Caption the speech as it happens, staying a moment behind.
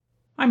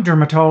I'm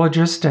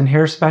dermatologist and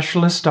hair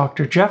specialist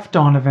Dr. Jeff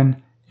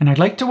Donovan, and I'd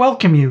like to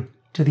welcome you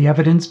to the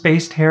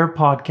Evidence-Based Hair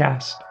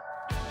Podcast.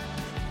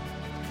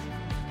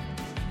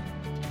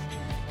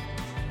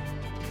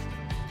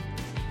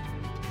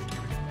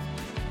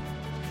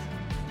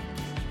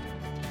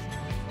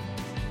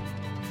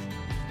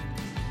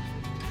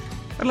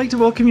 I'd like to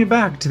welcome you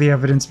back to the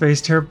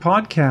Evidence-Based Hair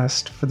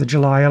Podcast for the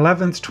July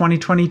 11th,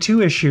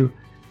 2022 issue.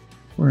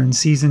 We're in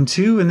Season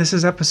 2, and this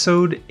is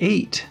Episode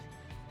 8.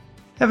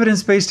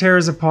 Evidence-Based Hair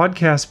is a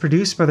podcast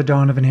produced by the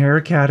Donovan Hair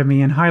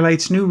Academy and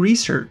highlights new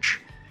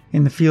research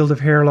in the field of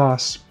hair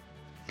loss.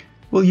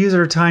 We'll use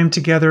our time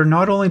together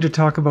not only to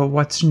talk about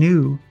what's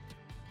new,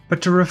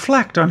 but to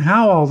reflect on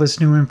how all this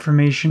new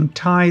information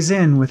ties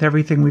in with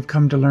everything we've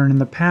come to learn in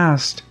the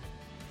past.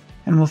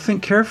 And we'll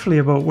think carefully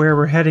about where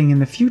we're heading in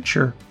the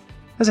future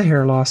as a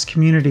hair loss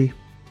community.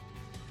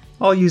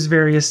 I'll use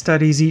various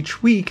studies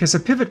each week as a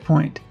pivot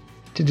point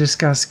to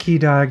discuss key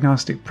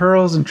diagnostic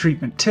pearls and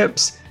treatment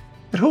tips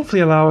that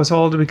hopefully allow us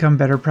all to become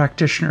better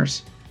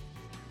practitioners.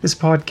 This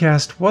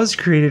podcast was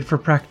created for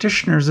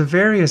practitioners of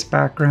various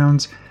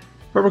backgrounds,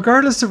 but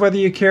regardless of whether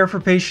you care for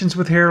patients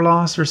with hair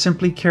loss or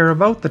simply care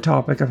about the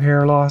topic of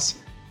hair loss,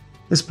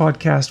 this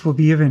podcast will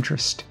be of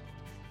interest.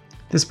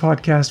 This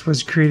podcast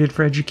was created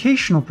for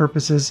educational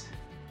purposes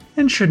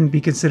and shouldn't be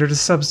considered a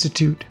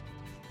substitute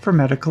for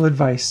medical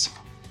advice.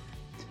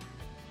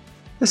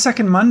 The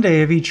second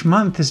Monday of each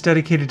month is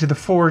dedicated to the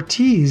 4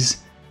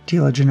 T's: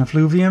 telogen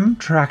effluvium,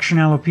 traction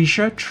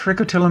alopecia,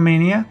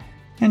 trichotillomania,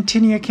 and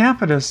Tinea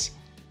Capitis.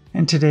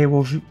 And today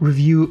we'll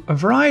review a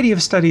variety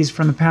of studies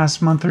from the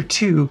past month or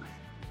two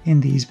in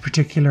these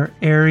particular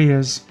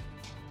areas.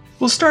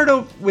 We'll start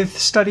out with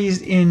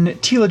studies in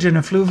telogen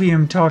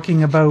effluvium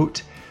talking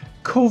about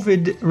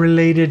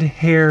COVID-related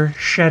hair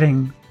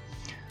shedding.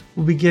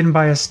 We'll begin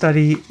by a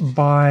study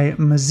by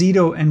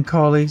Mazeto and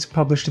colleagues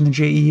published in the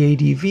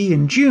JEADV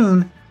in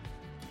June,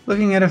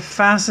 looking at a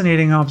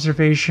fascinating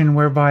observation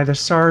whereby the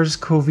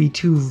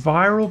SARS-CoV-2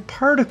 viral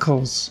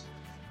particles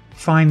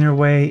find their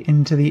way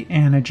into the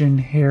anagen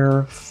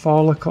hair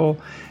follicle.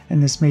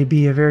 And this may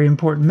be a very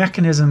important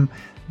mechanism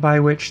by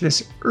which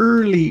this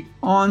early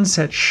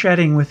onset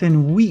shedding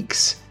within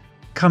weeks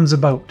comes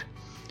about.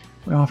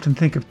 We often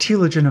think of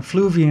telogen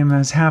effluvium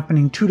as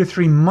happening 2 to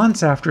 3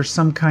 months after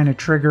some kind of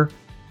trigger.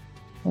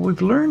 Well,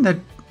 we've learned that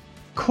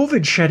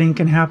COVID shedding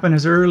can happen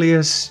as early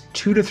as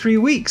 2 to 3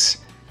 weeks.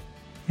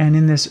 And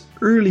in this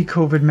early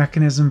COVID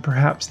mechanism,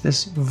 perhaps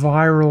this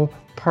viral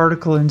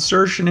particle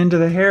insertion into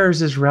the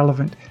hairs is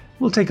relevant.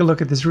 We'll take a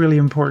look at this really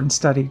important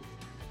study.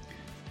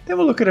 Then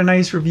we'll look at a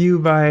nice review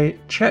by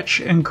Czech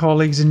and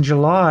colleagues in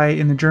July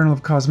in the Journal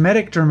of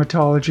Cosmetic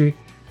Dermatology,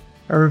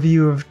 a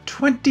review of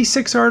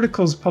 26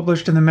 articles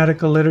published in the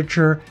medical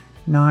literature,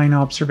 9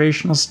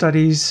 observational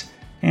studies,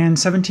 and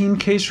 17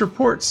 case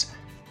reports.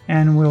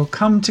 And we'll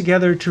come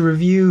together to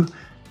review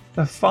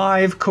the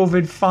 5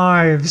 COVID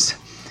 5s.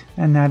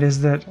 And that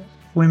is that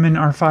women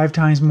are 5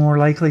 times more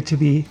likely to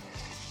be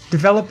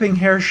developing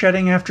hair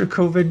shedding after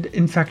COVID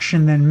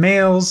infection than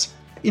males.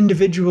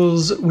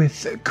 Individuals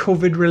with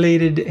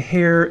COVID-related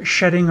hair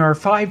shedding are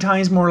 5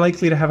 times more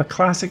likely to have a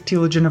classic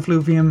telogen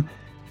effluvium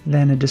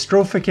than a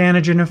dystrophic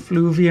anagen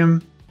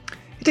effluvium.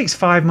 It takes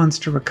 5 months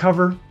to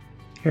recover.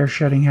 Hair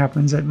shedding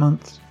happens at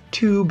month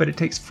 2, but it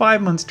takes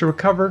 5 months to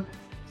recover.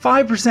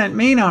 5%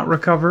 may not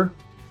recover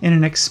in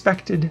an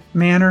expected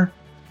manner.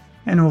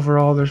 And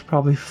overall, there's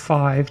probably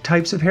 5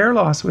 types of hair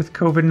loss with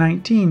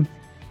COVID-19.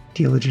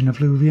 Telogen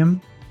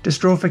effluvium,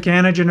 dystrophic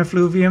anagen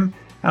effluvium,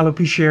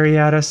 alopecia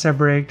areata,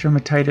 seborrheic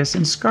dermatitis,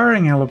 and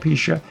scarring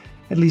alopecia.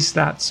 At least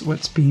that's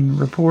what's being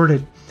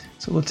reported.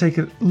 So we'll take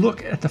a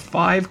look at the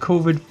 5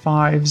 COVID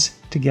 5s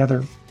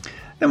together.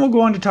 Then we'll go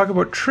on to talk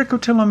about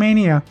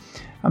trichotillomania.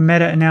 A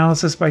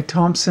meta-analysis by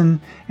Thomson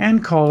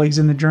and colleagues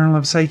in the Journal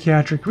of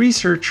Psychiatric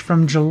Research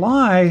from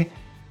July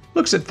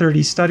looks at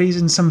 30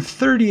 studies and some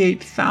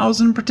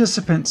 38,000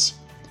 participants.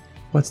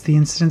 What's the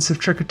incidence of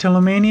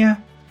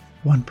trichotillomania?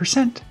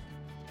 1%.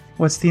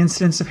 What's the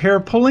incidence of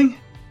hair pulling?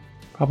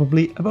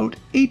 Probably about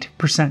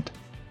 8%.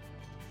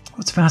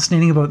 What's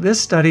fascinating about this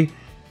study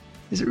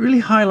is it really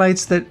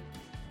highlights that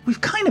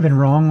we've kind of been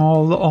wrong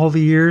all the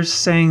years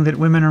saying that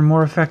women are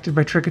more affected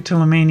by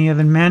trichotillomania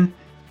than men.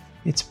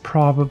 It's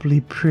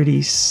probably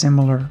pretty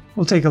similar.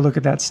 We'll take a look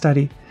at that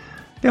study.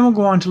 Then we'll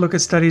go on to look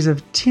at studies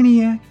of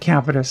Tinea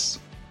Capitis.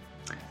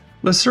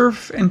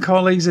 Lecerf and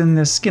colleagues in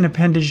the Skin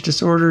Appendage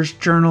Disorders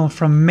journal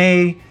from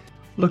May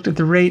looked at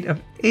the rate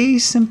of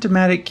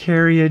asymptomatic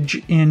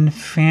carriage in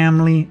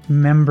family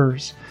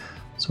members.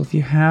 So if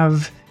you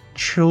have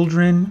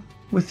children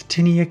with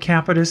Tinea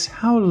Capitis,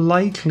 how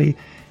likely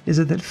is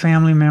it that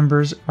family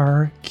members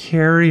are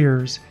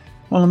carriers?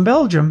 Well, in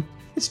Belgium,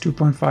 it's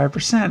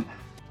 2.5%.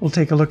 We'll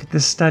take a look at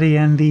this study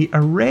and the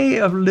array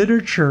of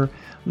literature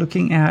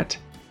looking at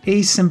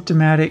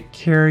asymptomatic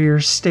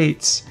carrier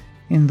states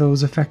in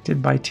those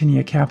affected by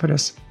Tinea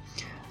Capitis.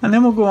 And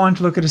then we'll go on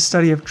to look at a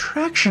study of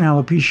traction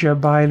alopecia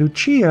by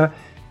Lucia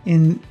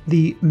in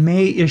the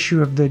May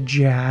issue of the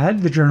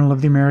JAD, the Journal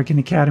of the American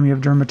Academy of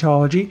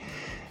Dermatology,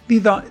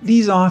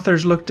 These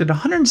authors looked at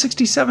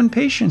 167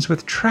 patients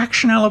with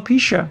traction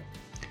alopecia.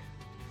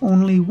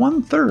 Only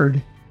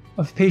 1/3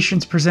 of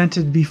patients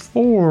presented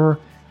before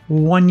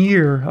 1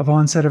 year of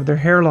onset of their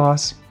hair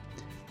loss.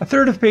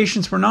 1/3 of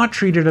patients were not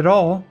treated at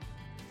all.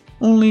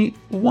 Only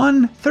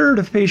 1/3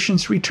 of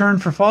patients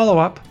returned for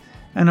follow-up,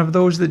 and of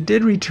those that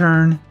did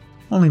return,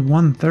 only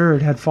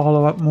 1/3 had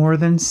follow-up more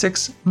than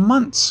 6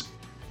 months.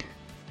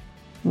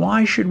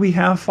 Why should we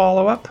have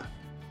follow-up?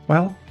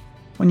 Well,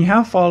 when you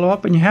have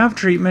follow-up and you have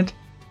treatment,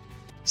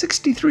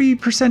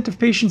 63% of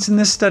patients in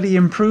this study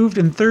improved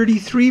and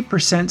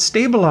 33%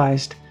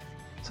 stabilized.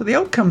 So the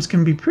outcomes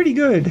can be pretty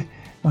good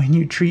when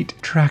you treat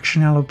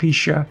traction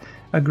alopecia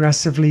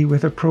aggressively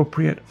with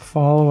appropriate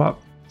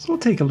follow-up. So we'll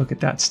take a look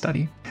at that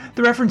study.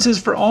 The references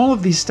for all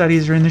of these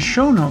studies are in the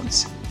show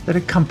notes that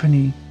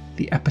accompany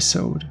the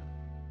episode.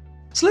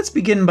 So let's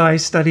begin by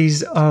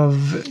studies of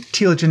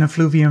telogen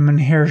effluvium and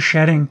hair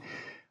shedding.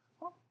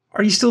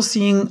 Are you still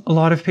seeing a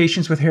lot of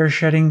patients with hair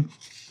shedding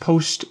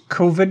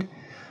post-COVID?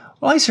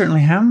 Well, I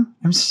certainly am.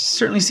 I'm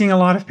certainly seeing a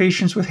lot of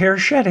patients with hair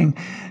shedding,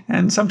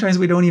 and sometimes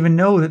we don't even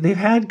know that they've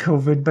had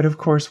COVID, but of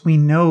course we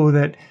know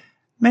that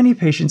many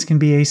patients can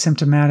be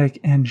asymptomatic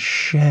and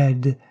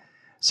shed.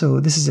 So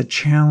this is a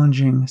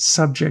challenging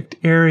subject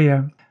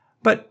area.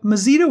 But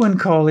Mazeto and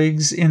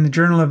colleagues in the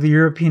Journal of the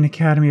European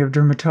Academy of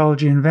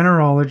Dermatology and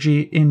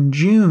Venerology in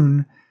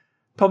June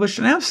published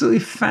an absolutely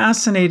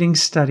fascinating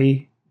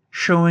study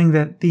showing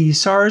that the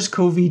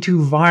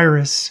SARS-CoV-2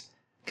 virus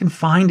can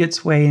find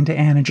its way into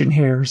anagen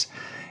hairs,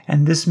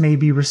 and this may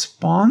be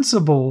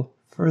responsible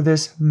for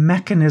this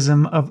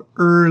mechanism of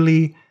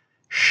early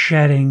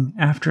shedding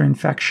after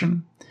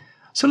infection.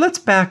 So let's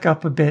back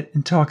up a bit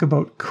and talk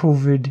about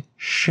COVID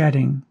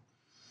shedding.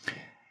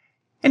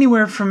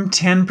 Anywhere from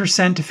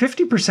 10% to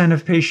 50%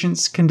 of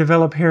patients can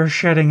develop hair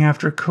shedding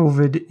after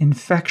COVID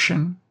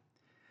infection.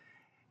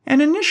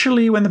 And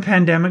initially, when the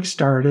pandemic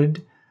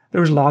started,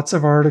 there was lots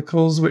of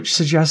articles which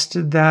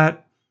suggested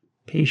that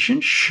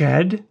patients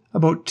shed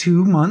about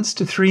 2 months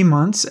to 3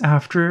 months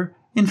after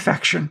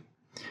infection.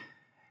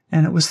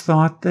 And it was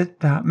thought that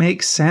that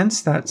makes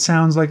sense. That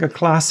sounds like a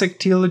classic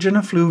telogen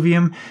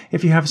effluvium.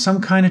 If you have some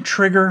kind of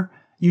trigger,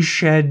 you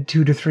shed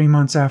 2 to 3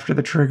 months after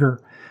the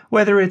trigger,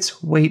 whether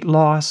it's weight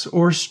loss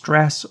or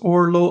stress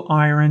or low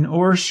iron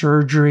or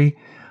surgery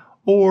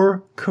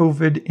or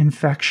COVID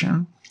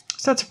infection.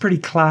 So that's a pretty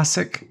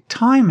classic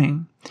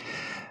timing.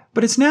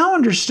 But it's now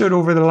understood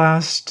over the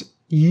last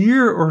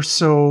year or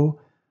so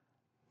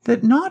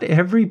that not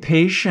every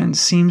patient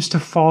seems to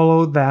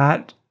follow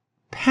that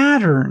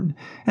pattern,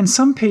 and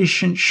some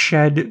patients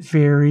shed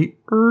very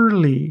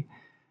early,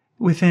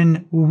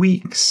 within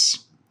weeks.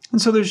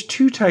 And so there's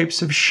 2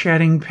 types of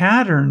shedding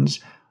patterns.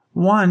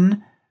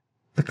 One,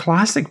 the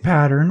classic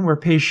pattern where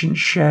patients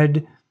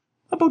shed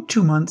about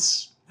 2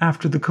 months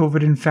after the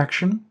COVID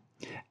infection,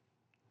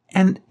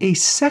 and a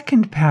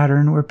second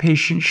pattern where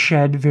patients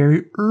shed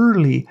very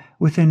early,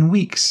 within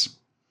weeks.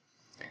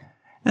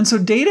 And so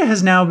data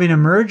has now been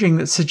emerging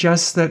that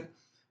suggests that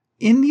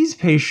in these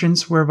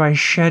patients whereby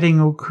shedding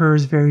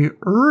occurs very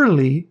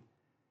early,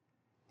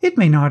 it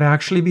may not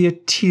actually be a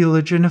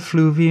telogen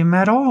effluvium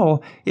at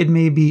all. It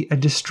may be a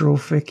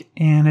dystrophic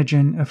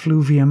anagen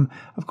effluvium.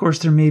 Of course,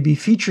 there may be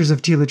features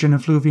of telogen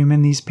effluvium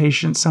in these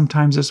patients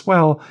sometimes as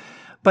well,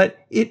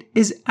 but it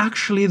is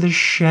actually the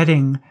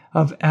shedding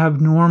of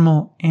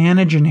abnormal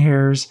anagen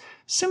hairs,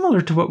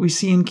 similar to what we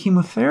see in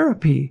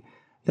chemotherapy,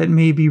 that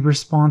may be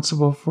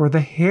responsible for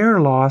the hair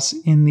loss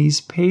in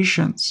these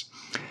patients.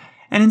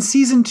 And in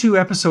Season 2,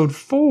 Episode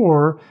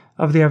 4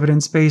 of the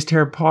Evidence-Based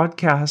Hair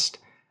Podcast,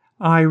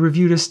 I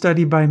reviewed a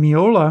study by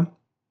Miola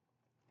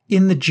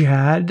in the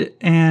JAD,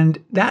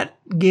 and that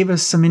gave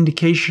us some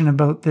indication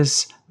about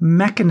this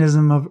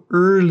mechanism of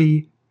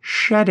early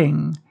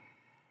shedding.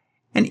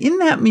 And in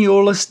that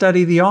Miola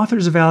study, the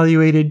authors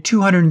evaluated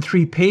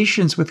 203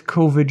 patients with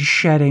COVID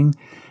shedding,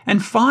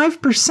 and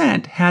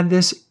 5% had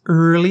this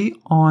early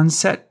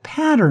onset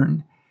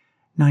pattern.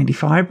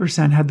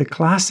 95% had the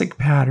classic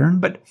pattern,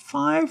 but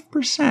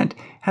 5%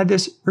 had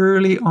this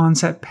early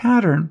onset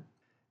pattern.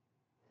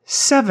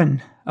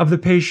 7 of the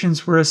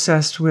patients were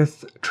assessed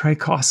with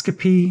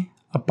trichoscopy,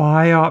 a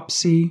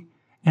biopsy,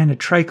 and a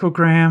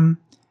trichogram.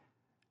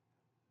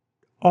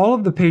 All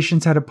of the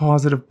patients had a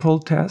positive pull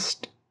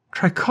test.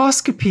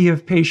 Trichoscopy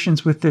of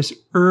patients with this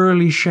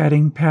early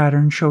shedding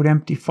pattern showed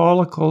empty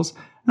follicles,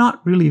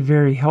 not really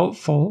very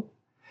helpful,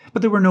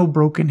 but there were no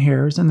broken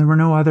hairs and there were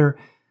no other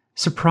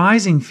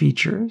surprising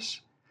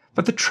features.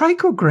 But the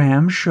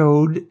trichogram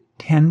showed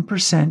 10%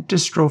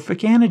 dystrophic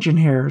anagen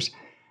hairs,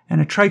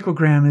 and a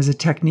trichogram is a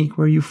technique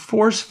where you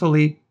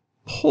forcefully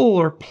pull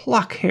or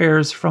pluck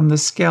hairs from the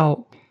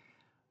scalp.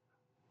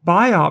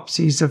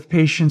 Biopsies of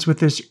patients with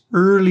this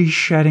early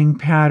shedding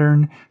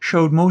pattern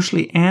showed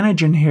mostly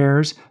anagen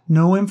hairs,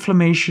 no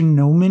inflammation,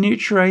 no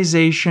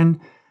miniaturization,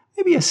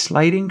 maybe a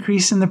slight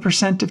increase in the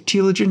percent of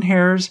telogen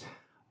hairs,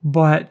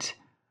 but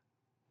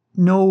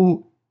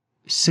no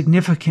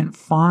significant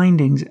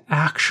findings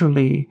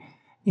actually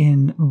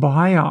in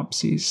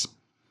biopsies.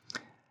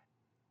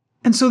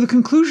 And so the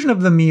conclusion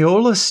of the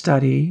Miola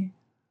study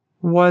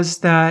was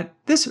that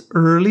this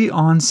early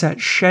onset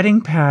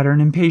shedding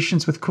pattern in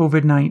patients with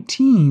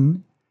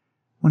COVID-19,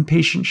 when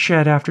patients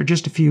shed after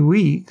just a few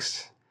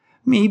weeks,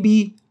 may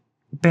be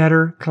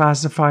better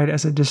classified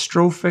as a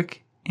dystrophic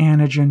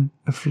anagen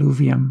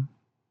effluvium.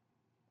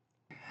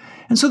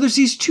 And so there's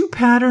these two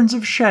patterns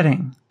of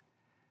shedding.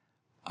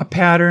 A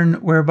pattern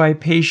whereby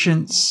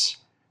patients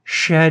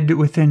shed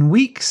within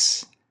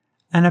weeks,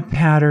 and a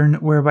pattern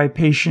whereby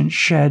patients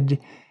shed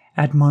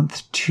at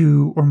month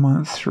 2 or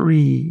month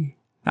 3.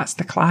 That's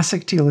the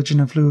classic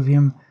telogen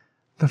effluvium.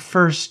 The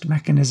first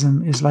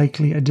mechanism is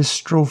likely a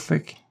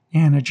dystrophic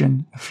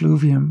anagen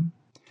effluvium.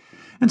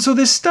 And so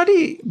this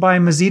study by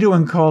Mazeto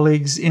and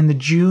colleagues in the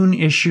June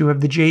issue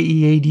of the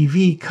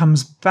JEADV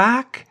comes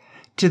back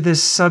to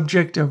this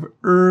subject of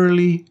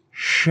early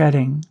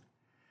shedding,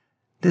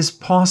 this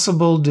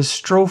possible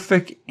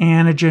dystrophic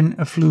anagen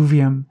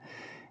effluvium.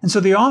 And so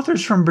the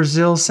authors from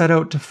Brazil set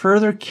out to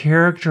further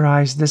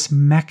characterize this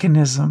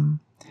mechanism.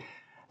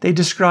 They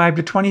described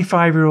a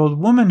 25-year-old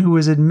woman who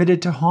was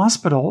admitted to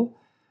hospital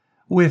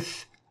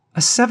with a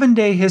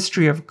 7-day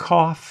history of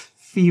cough,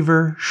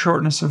 fever,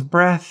 shortness of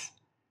breath,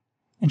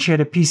 and she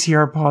had a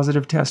PCR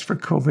positive test for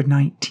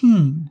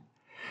COVID-19.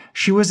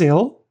 She was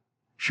ill.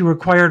 She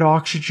required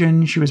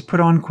oxygen. She was put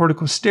on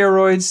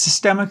corticosteroids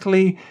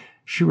systemically.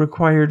 She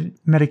required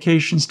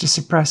medications to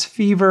suppress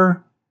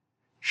fever.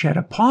 She had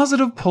a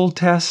positive pull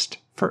test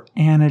for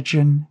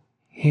anagen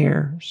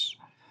hairs.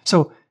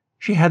 So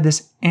she had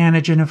this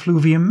anagen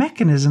effluvium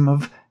mechanism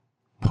of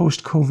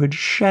post-COVID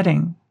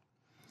shedding.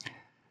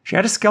 She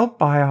had a scalp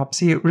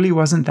biopsy. It really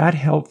wasn't that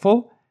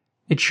helpful.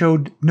 It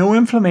showed no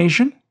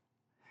inflammation,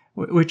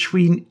 which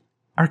we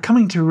are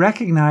coming to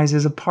recognize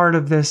as a part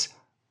of this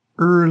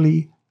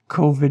early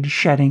COVID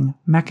shedding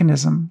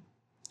mechanism.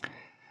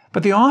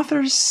 But the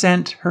authors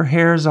sent her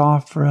hairs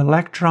off for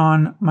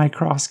electron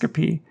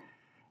microscopy.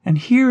 And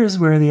here is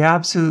where the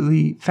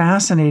absolutely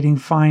fascinating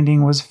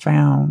finding was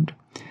found.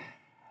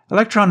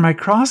 Electron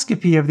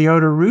microscopy of the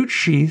outer root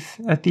sheath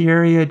at the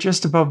area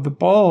just above the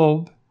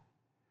bulb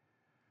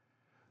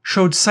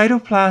showed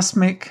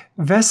cytoplasmic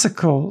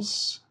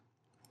vesicles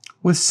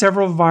with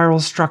several viral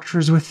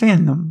structures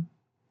within them,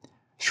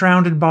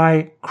 surrounded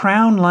by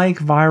crown-like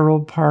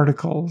viral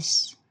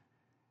particles,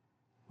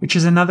 which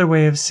is another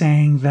way of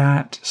saying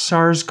that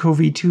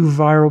SARS-CoV-2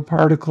 viral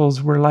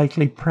particles were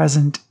likely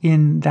present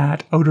in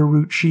that outer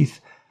root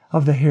sheath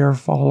of the hair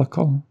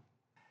follicle.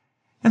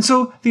 And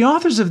so the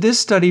authors of this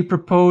study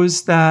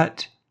propose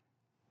that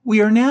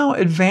we are now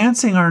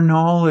advancing our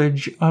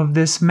knowledge of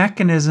this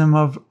mechanism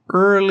of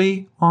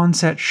early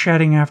onset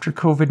shedding after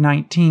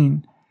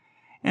COVID-19.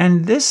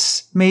 And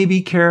this may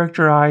be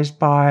characterized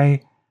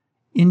by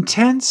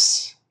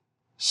intense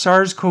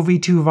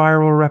SARS-CoV-2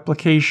 viral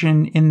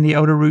replication in the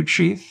outer root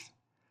sheath,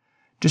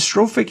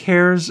 dystrophic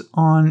hairs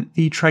on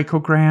the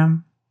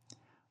trichogram,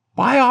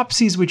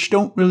 biopsies which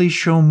don't really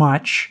show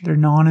much, they're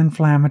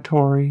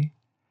non-inflammatory,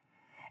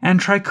 and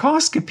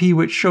trichoscopy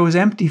which shows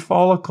empty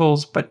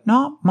follicles but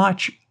not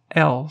much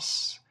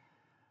else.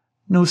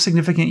 No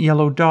significant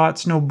yellow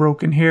dots, no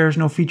broken hairs,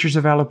 no features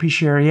of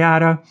alopecia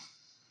areata.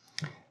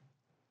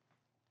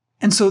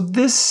 And so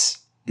this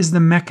is the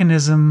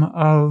mechanism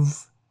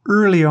of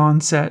early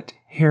onset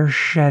hair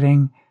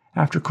shedding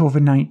after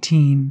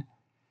COVID-19.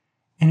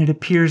 And it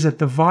appears that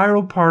the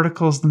viral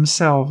particles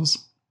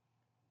themselves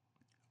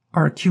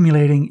are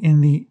accumulating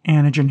in the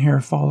anagen hair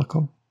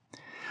follicle.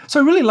 So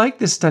I really like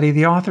this study.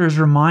 The authors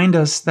remind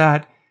us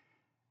that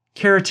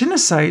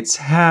keratinocytes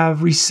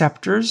have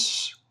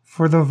receptors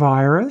for the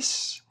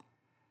virus,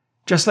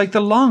 just like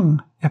the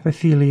lung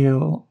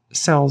epithelial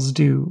cells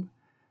do.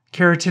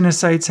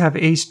 Keratinocytes have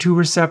ACE2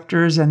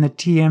 receptors and the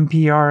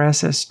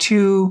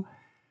TMPRSS2,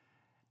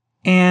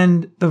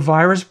 and the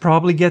virus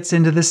probably gets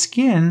into the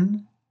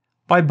skin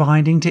by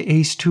binding to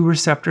ACE2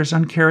 receptors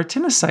on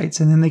keratinocytes,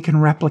 and then they can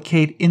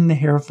replicate in the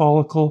hair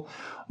follicle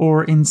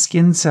or in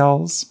skin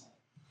cells.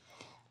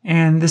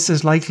 And this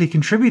is likely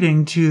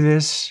contributing to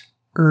this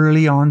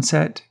early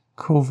onset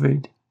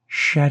COVID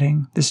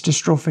shedding, this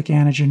dystrophic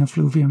anagen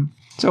effluvium.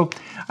 So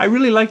I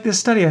really like this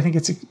study. I think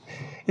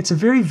it's a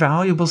very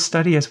valuable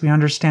study as we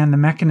understand the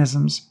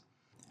mechanisms.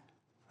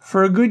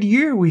 For a good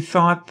year, we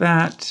thought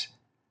that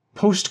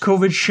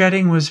post-COVID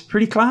shedding was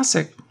pretty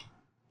classic.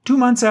 2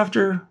 months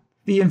after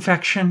the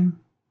infection,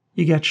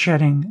 you get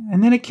shedding.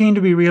 And then it came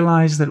to be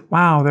realized that,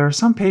 wow, there are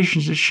some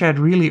patients that shed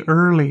really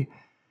early.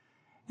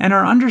 And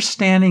our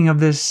understanding of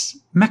this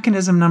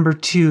mechanism number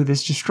 2,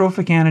 this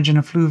dystrophic anagen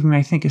effluvium,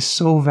 I think is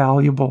so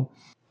valuable.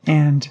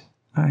 And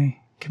I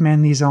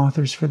commend these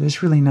authors for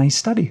this really nice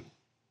study.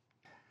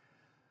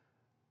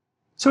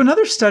 So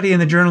another study in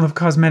the Journal of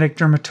Cosmetic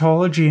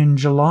Dermatology in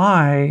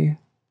July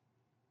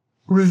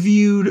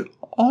reviewed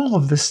all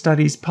of the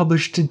studies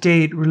published to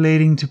date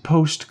relating to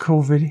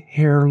post-COVID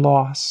hair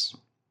loss.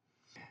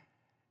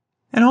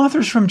 And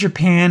authors from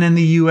Japan and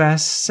the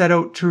US set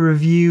out to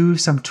review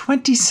some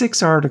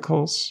 26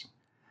 articles,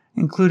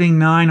 including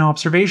 9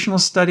 observational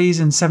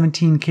studies and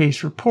 17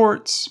 case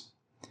reports.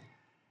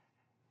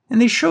 And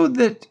they showed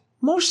that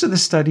most of the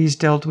studies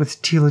dealt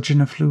with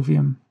telogen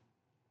effluvium.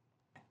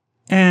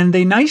 And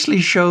they nicely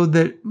showed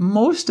that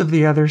most of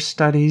the other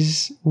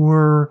studies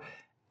were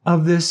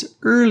of this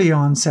early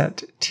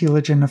onset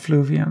telogen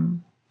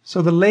effluvium.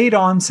 So the late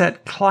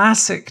onset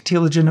classic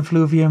telogen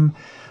effluvium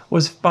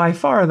was by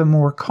far the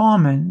more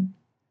common,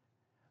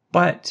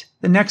 but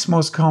the next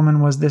most common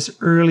was this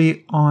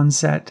early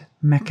onset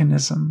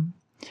mechanism.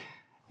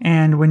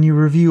 And when you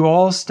review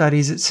all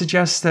studies, it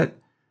suggests that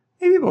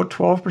maybe about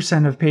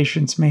 12% of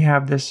patients may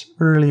have this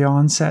early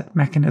onset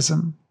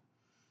mechanism.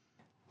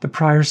 The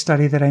prior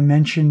study that I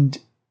mentioned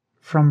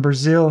from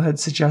Brazil had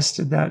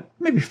suggested that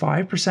maybe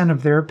 5%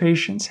 of their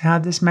patients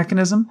had this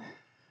mechanism.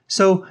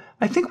 So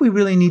I think we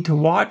really need to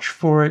watch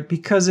for it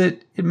because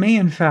it may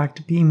in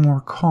fact be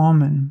more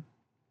common.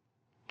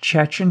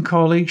 Czech and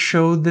colleagues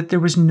showed that there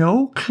was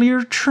no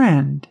clear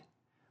trend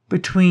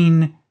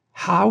between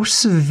how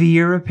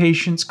severe a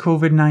patient's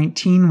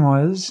COVID-19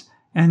 was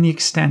and the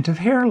extent of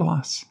hair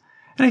loss.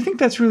 And I think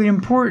that's really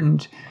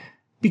important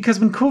because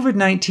when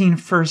COVID-19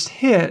 first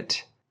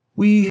hit,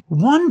 we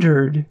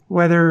wondered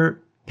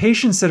whether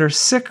patients that are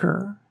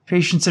sicker,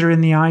 patients that are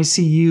in the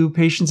ICU,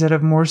 patients that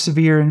have more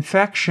severe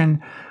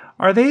infection,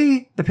 are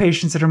they the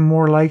patients that are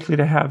more likely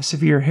to have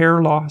severe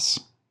hair loss?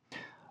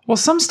 Well,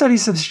 some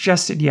studies have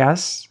suggested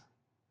yes,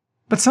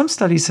 but some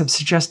studies have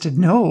suggested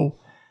no.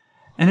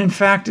 And in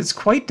fact, it's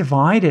quite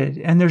divided,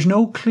 and there's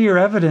no clear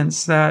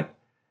evidence that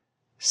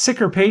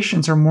sicker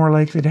patients are more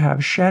likely to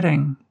have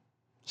shedding.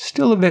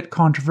 Still a bit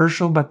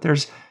controversial, but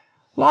there's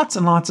lots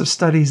and lots of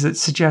studies that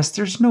suggest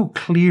there's no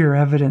clear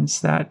evidence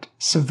that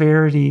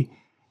severity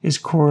is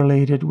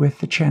correlated with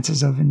the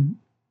chances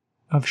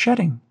of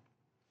shedding.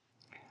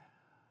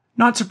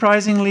 Not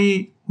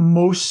surprisingly,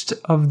 most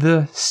of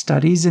the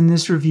studies in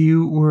this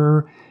review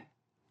were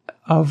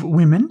of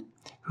women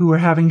who were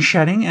having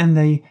shedding, and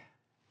the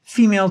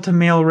female to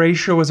male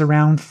ratio was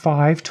around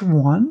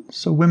 5-1.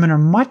 So women are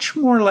much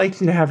more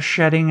likely to have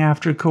shedding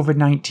after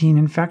COVID-19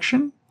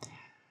 infection.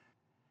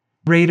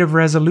 Rate of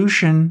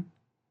resolution,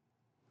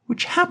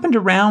 which happened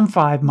around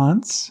 5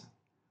 months,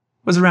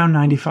 was around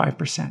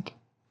 95%.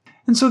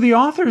 And so the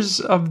authors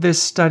of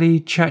this study,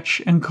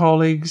 Czech and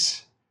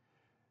colleagues,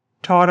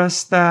 taught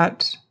us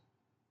that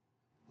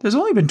there's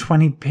only been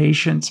 20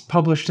 patients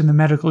published in the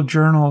medical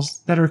journals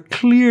that are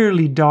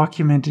clearly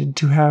documented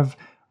to have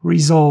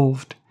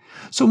resolved.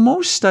 So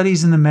most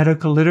studies in the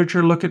medical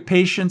literature look at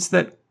patients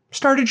that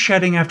started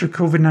shedding after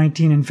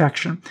COVID-19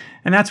 infection,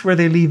 and that's where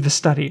they leave the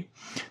study.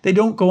 They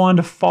don't go on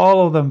to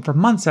follow them for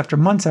months after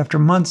months after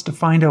months to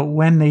find out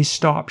when they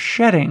stop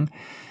shedding.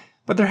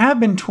 But there have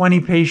been 20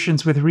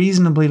 patients with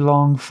reasonably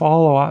long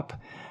follow-up,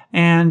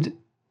 and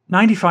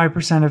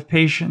 95% of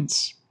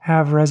patients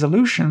have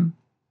resolution.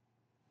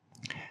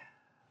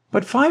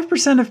 But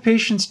 5% of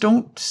patients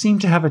don't seem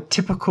to have a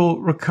typical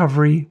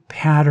recovery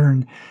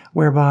pattern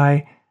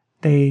whereby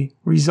they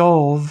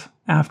resolve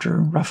after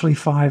roughly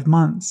 5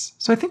 months.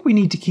 So I think we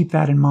need to keep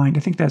that in mind.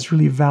 I think that's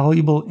really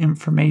valuable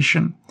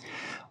information.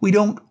 We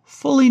don't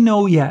fully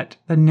know yet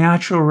the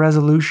natural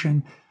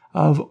resolution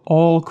of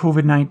all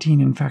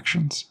COVID-19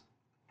 infections.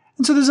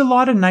 And so there's a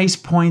lot of nice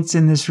points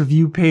in this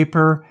review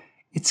paper.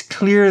 It's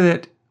clear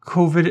that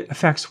COVID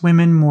affects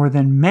women more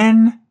than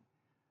men.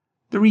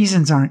 The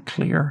reasons aren't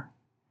clear.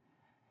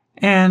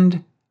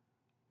 And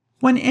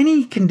when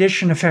any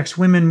condition affects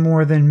women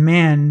more than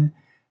men,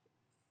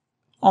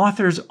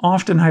 authors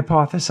often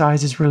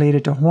hypothesize it's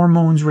related to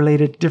hormones,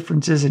 related to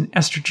differences in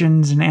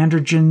estrogens and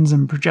androgens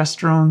and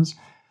progesterones.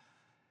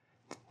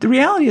 The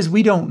reality is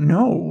we don't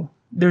know.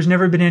 There's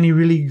never been any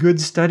really good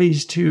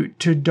studies to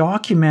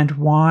document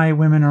why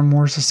women are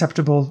more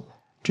susceptible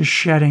to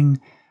shedding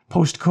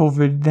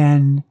post-COVID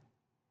than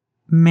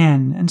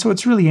men. And so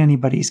it's really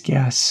anybody's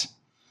guess.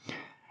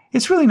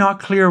 It's really not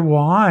clear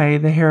why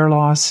the hair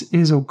loss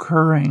is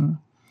occurring.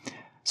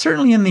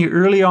 Certainly in the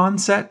early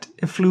onset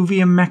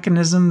effluvium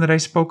mechanism that I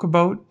spoke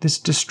about, this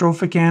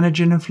dystrophic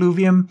anagen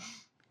effluvium,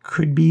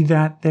 could be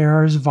that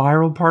there's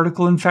viral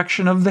particle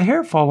infection of the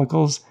hair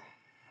follicles.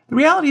 The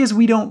reality is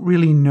we don't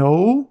really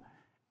know.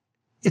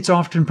 It's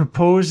often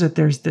proposed that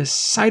there's this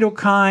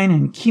cytokine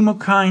and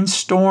chemokine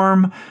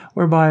storm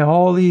whereby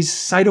all these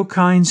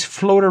cytokines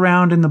float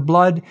around in the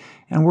blood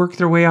and work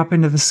their way up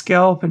into the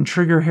scalp and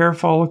trigger hair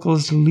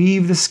follicles to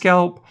leave the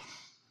scalp.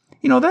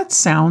 You know, that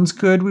sounds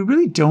good. We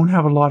really don't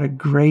have a lot of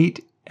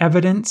great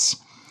evidence.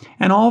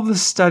 And all of the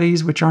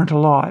studies, which aren't a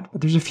lot,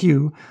 but there's a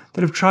few,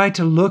 that have tried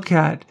to look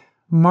at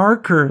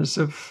markers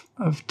of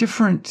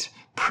different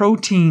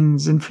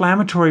proteins,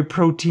 inflammatory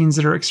proteins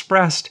that are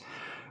expressed,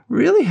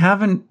 really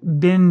haven't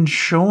been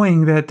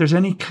showing that there's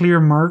any clear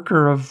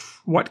marker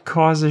of what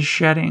causes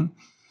shedding.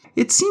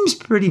 It seems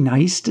pretty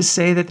nice to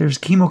say that there's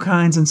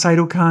chemokines and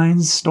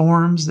cytokines,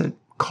 storms that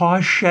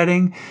cause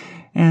shedding,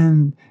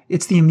 and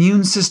it's the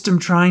immune system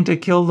trying to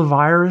kill the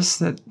virus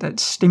that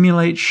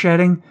stimulates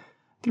shedding.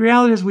 The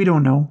reality is we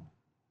don't know.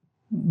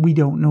 We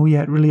don't know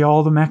yet really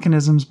all the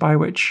mechanisms by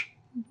which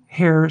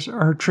hairs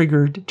are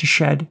triggered to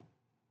shed.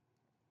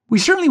 We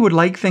certainly would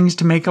like things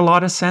to make a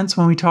lot of sense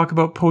when we talk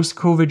about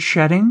post-COVID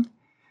shedding.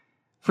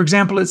 For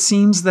example, it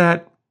seems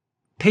that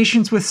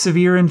patients with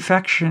severe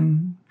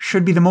infection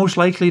should be the most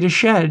likely to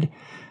shed.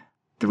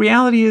 The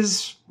reality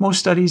is most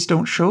studies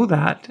don't show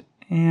that,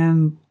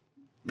 and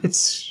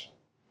it's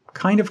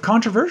kind of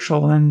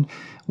controversial, and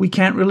we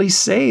can't really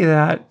say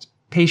that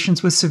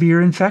patients with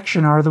severe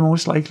infection are the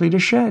most likely to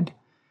shed.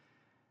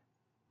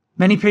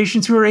 Many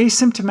patients who are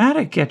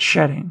asymptomatic get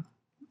shedding,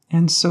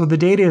 and so the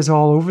data is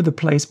all over the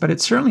place, but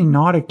it's certainly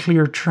not a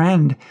clear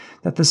trend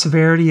that the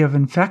severity of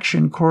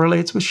infection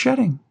correlates with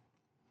shedding.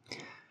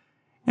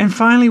 And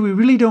finally, we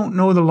really don't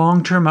know the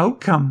long-term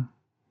outcome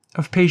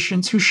of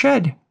patients who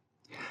shed.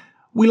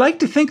 We like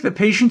to think that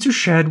patients who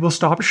shed will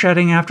stop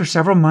shedding after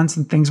several months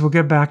and things will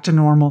get back to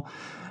normal.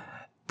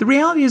 The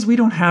reality is we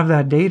don't have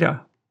that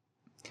data.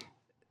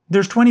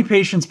 There's 20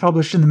 patients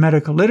published in the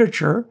medical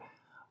literature,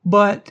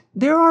 but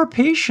there are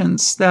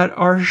patients that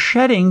are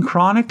shedding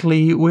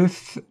chronically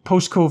with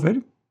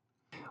post-COVID.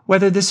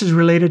 Whether this is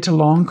related to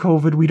long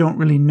COVID, we don't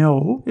really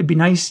know. It'd be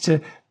nice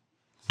to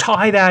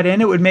tie that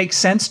in. It would make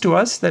sense to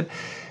us that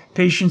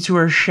patients who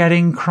are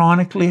shedding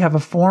chronically have a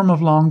form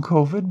of long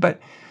COVID, but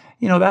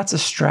that's a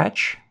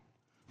stretch.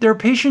 There are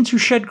patients who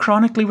shed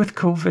chronically with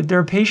COVID. There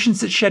are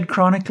patients that shed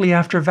chronically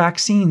after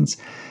vaccines.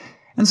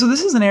 And so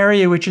this is an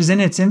area which is in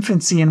its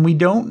infancy and we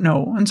don't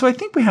know. And so I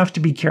think we have to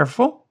be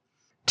careful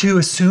to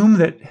assume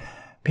that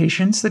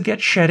patients that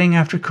get shedding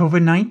after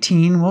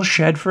COVID-19 will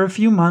shed for a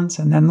few months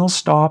and then they'll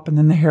stop and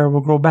then the hair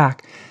will grow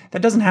back.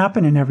 That doesn't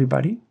happen in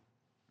everybody.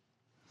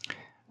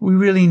 We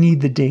really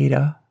need the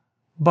data.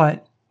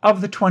 But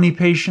of the 20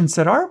 patients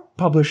that are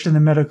published in the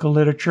medical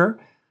literature,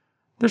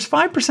 there's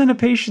 5% of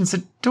patients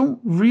that don't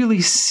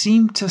really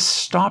seem to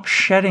stop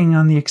shedding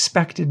on the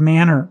expected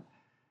manner.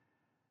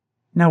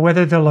 Now,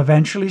 whether they'll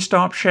eventually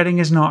stop shedding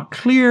is not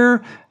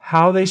clear.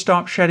 How they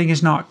stop shedding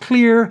is not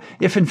clear.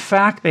 If, in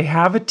fact, they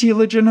have a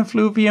telogen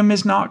effluvium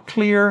is not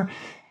clear.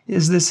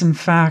 Is this, in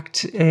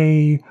fact,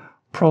 a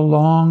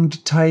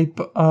prolonged type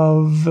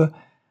of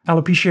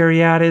alopecia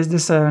areata? Is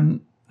this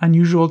an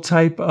unusual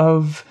type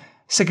of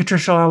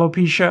cicatricial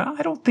alopecia?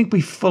 I don't think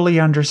we fully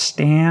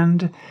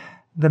understand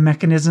the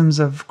mechanisms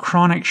of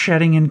chronic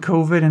shedding in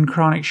COVID and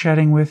chronic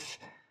shedding with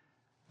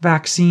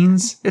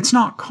vaccines. It's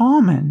not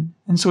common,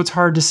 and so it's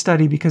hard to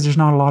study because there's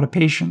not a lot of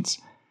patients.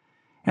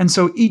 And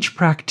so each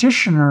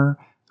practitioner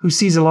who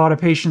sees a lot of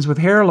patients with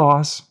hair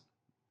loss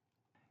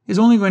is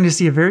only going to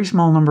see a very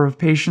small number of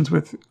patients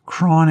with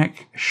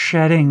chronic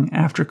shedding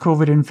after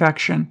COVID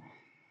infection.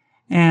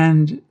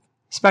 And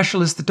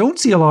specialists that don't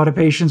see a lot of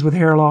patients with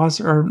hair loss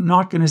are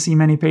not going to see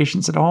many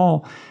patients at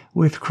all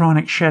with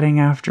chronic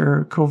shedding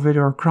after COVID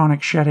or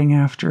chronic shedding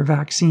after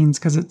vaccines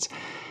because it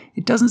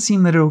doesn't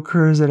seem that it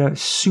occurs at a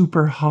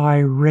super high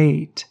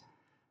rate.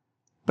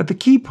 But the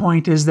key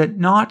point is that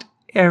not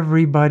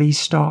everybody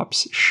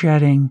stops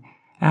shedding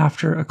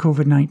after a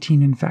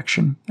COVID-19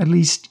 infection, at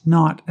least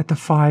not at the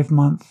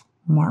 5-month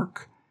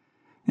mark.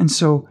 And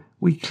so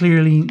we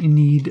clearly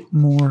need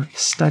more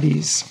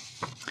studies.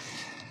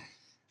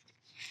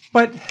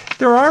 But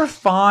there are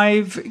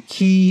 5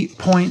 key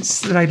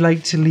points that I'd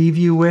like to leave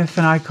you with,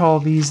 and I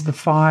call these the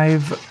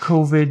 5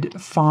 COVID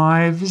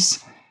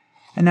 5s.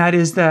 And that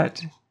is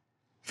that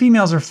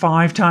females are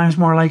 5 times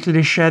more likely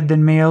to shed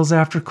than males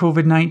after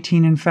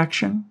COVID-19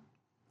 infection.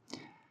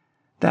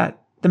 That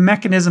the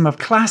mechanism of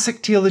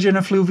classic telogen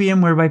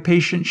effluvium, whereby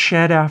patients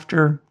shed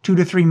after 2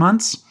 to 3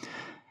 months,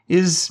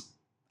 is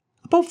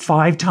about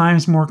 5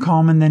 times more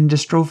common than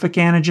dystrophic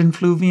anagen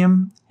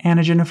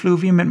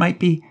effluvium. It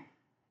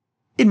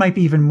might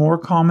be even more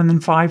common than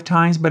 5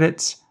 times, but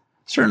it's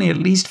certainly at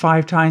least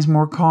 5 times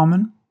more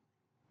common.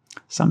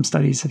 Some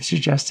studies have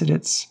suggested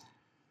it's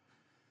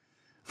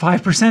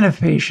 5% of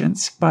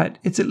patients, but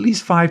it's at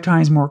least 5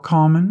 times more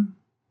common.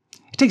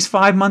 It takes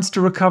 5 months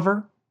to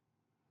recover.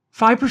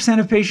 5%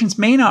 of patients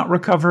may not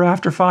recover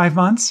after 5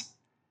 months.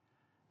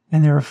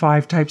 And there are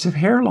 5 types of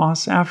hair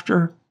loss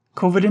after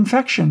COVID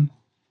infection.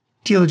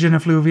 Telogen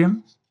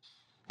effluvium,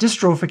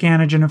 dystrophic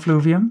anagen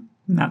effluvium,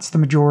 and that's the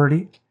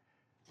majority.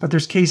 But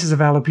there's cases of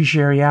alopecia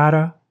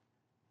areata,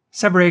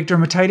 seborrheic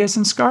dermatitis,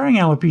 and scarring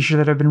alopecia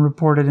that have been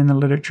reported in the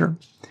literature.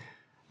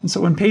 And so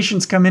when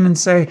patients come in and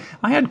say,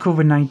 I had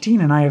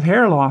COVID-19 and I have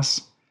hair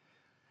loss,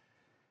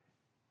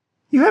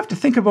 you have to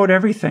think about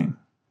everything.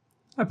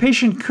 A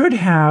patient could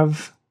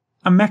have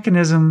a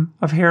mechanism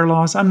of hair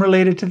loss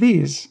unrelated to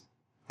these.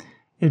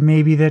 It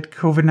may be that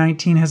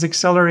COVID-19 has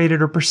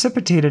accelerated or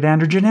precipitated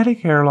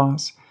androgenetic hair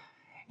loss.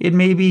 It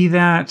may be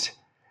that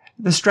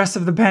the stress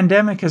of the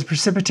pandemic has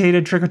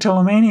precipitated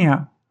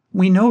trichotillomania.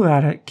 We know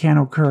that it can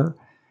occur,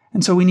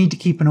 and so we need to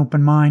keep an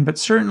open mind. But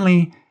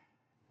certainly,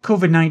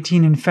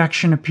 COVID-19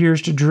 infection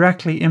appears to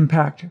directly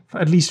impact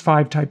at least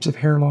 5 types of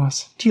hair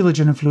loss: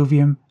 telogen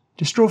effluvium,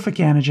 dystrophic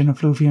anagen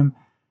effluvium,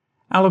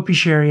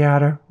 alopecia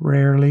areata,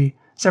 rarely,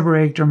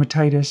 seborrheic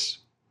dermatitis,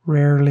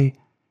 rarely,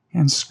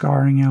 and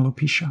scarring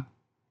alopecia,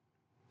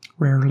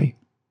 rarely.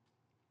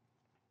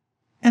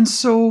 And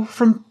so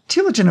from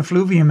telogen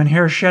effluvium and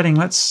hair shedding,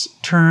 let's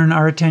turn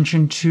our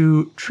attention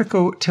to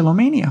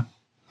trichotillomania.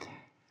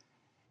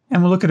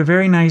 And we'll look at a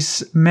very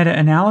nice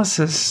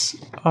meta-analysis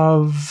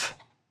of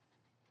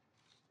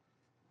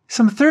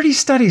some 30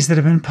 studies that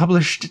have been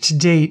published to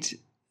date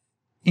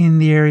in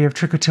the area of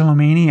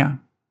trichotillomania.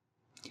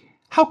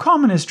 How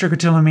common is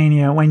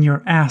trichotillomania when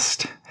you're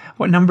asked?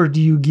 What number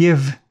do you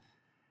give?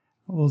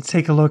 We'll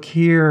take a look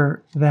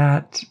here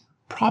that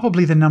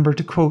probably the number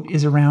to quote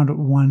is around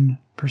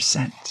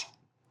 1%.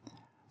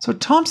 So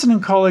Thomson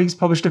and colleagues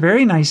published a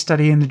very nice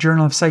study in the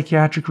Journal of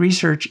Psychiatric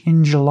Research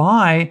in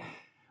July,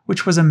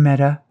 which was a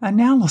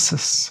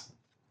meta-analysis.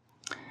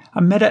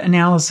 A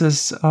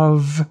meta-analysis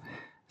of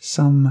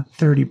some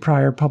 30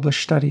 prior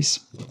published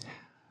studies.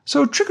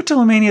 So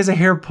trichotillomania is a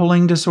hair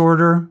pulling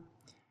disorder.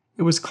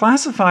 It was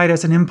classified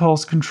as an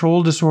impulse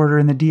control disorder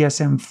in the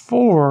DSM-4,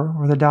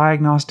 or the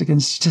Diagnostic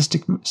and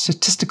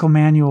Statistical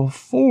Manual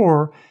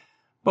 4,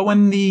 but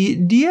when the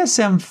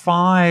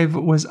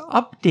DSM-5 was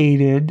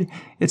updated,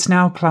 it's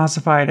now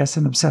classified as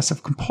an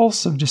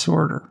obsessive-compulsive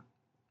disorder.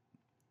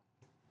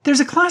 There's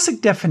a classic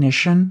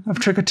definition of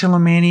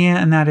trichotillomania,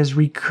 and that is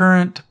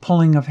recurrent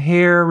pulling of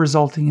hair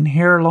resulting in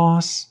hair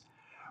loss,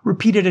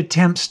 repeated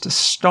attempts to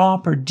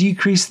stop or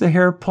decrease the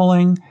hair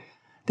pulling.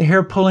 The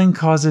hair pulling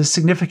causes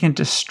significant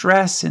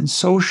distress in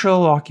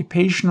social,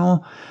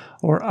 occupational,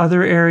 or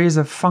other areas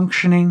of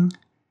functioning.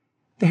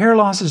 The hair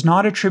loss is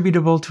not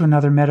attributable to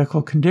another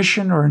medical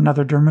condition or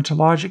another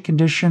dermatologic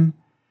condition,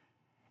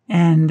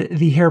 and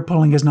the hair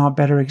pulling is not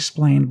better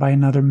explained by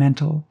another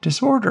mental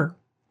disorder.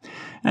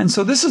 And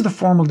so this is the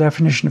formal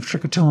definition of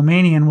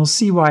trichotillomania, and we'll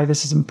see why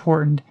this is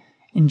important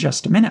in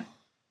just a minute.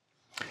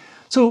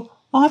 So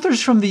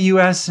authors from the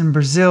US and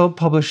Brazil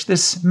published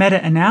this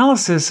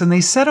meta-analysis, and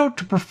they set out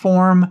to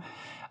perform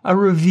a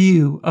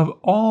review of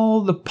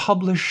all the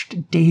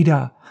published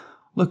data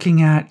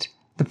looking at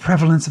the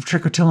prevalence of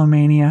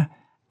trichotillomania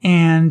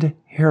and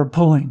hair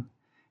pulling.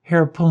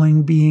 Hair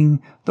pulling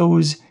being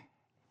those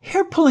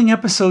hair pulling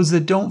episodes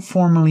that don't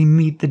formally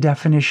meet the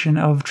definition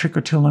of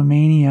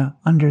trichotillomania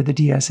under the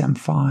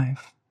DSM-5.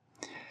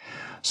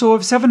 So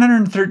of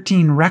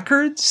 713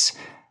 records,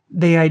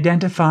 they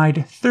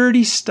identified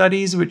 30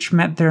 studies which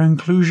met their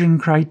inclusion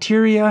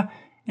criteria,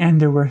 and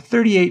there were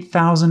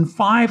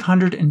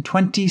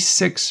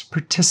 38,526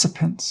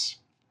 participants.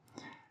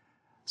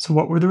 So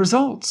what were the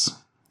results?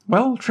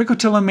 Well,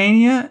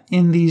 trichotillomania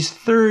in these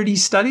 30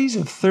 studies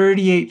of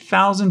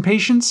 38,000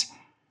 patients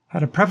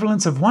had a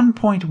prevalence of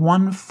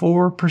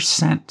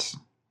 1.14%.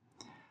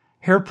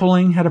 Hair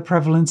pulling had a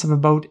prevalence of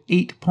about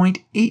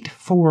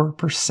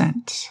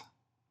 8.84%.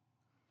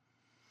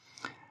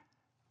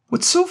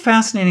 What's so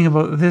fascinating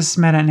about this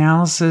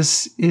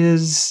meta-analysis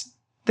is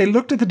they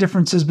looked at the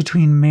differences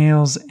between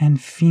males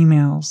and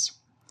females.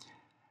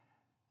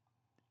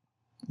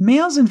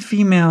 Males and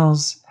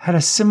females had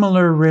a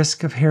similar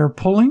risk of hair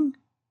pulling,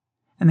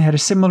 and they had a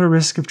similar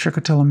risk of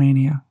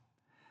trichotillomania.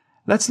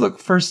 Let's look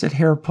first at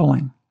hair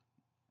pulling.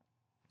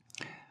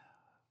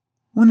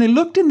 When they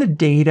looked in the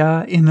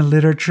data, in the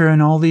literature,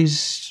 in all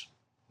these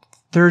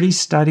 30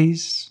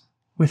 studies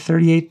with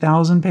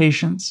 38,000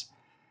 patients,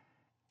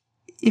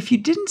 if you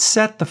didn't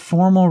set the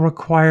formal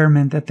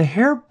requirement that the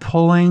hair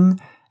pulling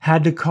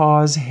had to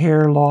cause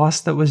hair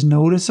loss that was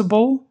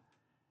noticeable,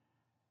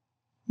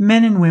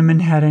 men and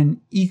women had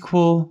an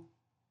equal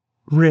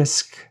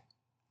risk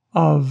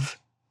of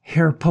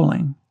hair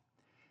pulling.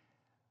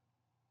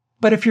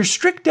 But if your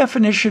strict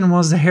definition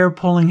was the hair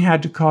pulling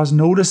had to cause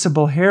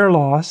noticeable hair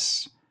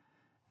loss,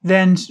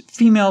 then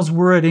females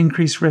were at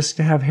increased risk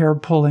to have hair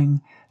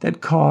pulling that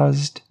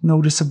caused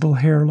noticeable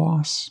hair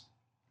loss.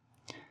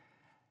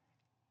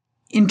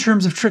 In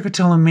terms of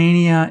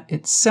trichotillomania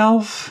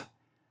itself,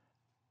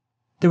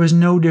 there was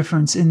no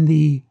difference in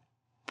the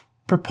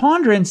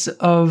preponderance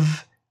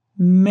of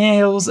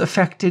males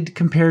affected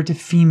compared to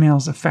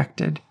females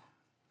affected,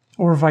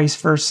 or vice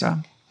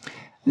versa.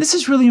 This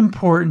is really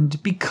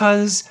important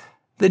because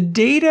the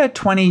data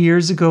 20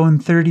 years ago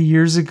and 30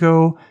 years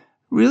ago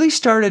really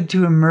started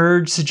to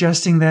emerge,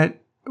 suggesting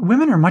that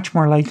women are much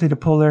more likely to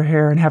pull their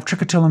hair and have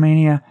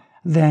trichotillomania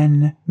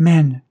than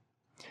men.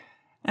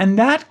 And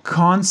that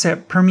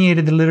concept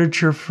permeated the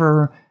literature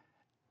for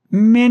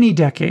many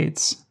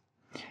decades.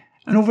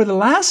 And over the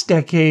last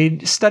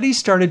decade, studies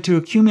started to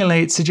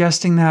accumulate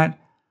suggesting that,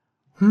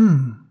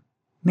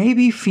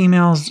 maybe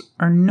females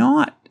are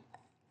not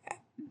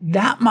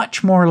that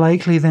much more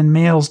likely than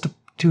males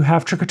to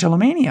have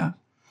trichotillomania.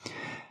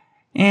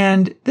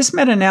 And this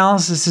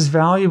meta-analysis is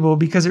valuable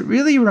because it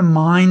really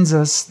reminds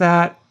us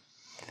that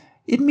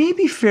it may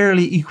be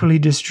fairly equally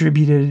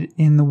distributed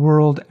in the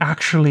world,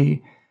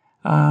 actually,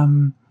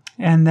 and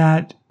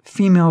that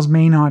females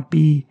may not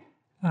be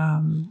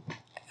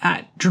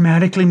at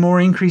dramatically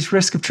more increased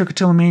risk of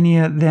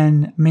trichotillomania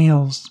than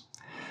males.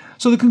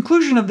 So the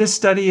conclusion of this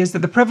study is that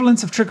the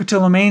prevalence of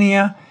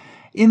trichotillomania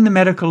in the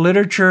medical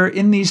literature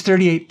in these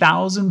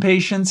 38,000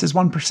 patients is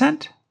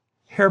 1%,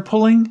 hair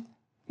pulling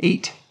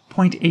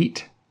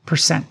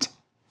 8.8%.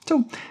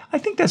 So I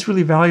think that's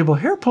really valuable.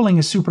 Hair pulling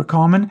is super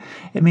common.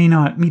 It may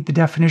not meet the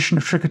definition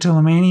of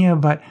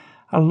trichotillomania, but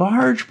a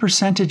large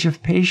percentage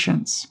of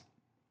patients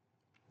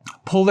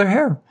pull their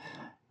hair.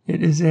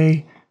 It is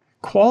a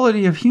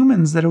quality of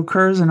humans that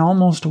occurs in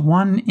almost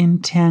 1 in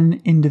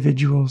 10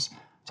 individuals.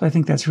 So I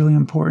think that's really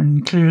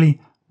important. Clearly,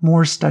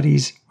 more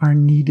studies are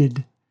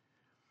needed.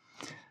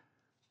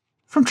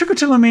 From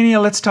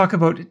trichotillomania, let's talk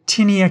about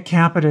Tinea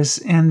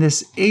Capitis and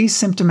this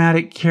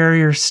asymptomatic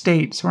carrier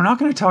state. So we're not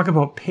going to talk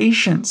about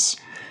patients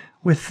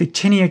with the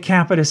Tinea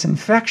Capitis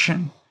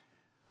infection.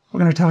 We're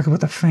going to talk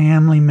about the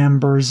family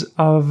members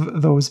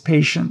of those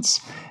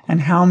patients and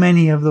how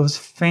many of those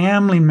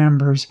family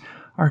members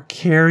are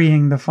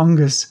carrying the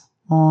fungus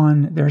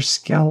on their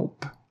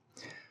scalp.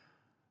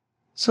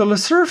 So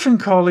Lecerf and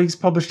colleagues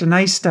published a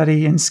nice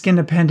study in Skin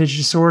Appendage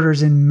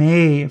Disorders in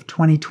May of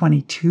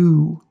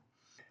 2022.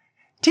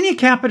 Tinea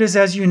Capitis,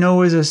 as you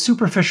know, is a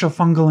superficial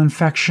fungal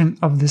infection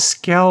of the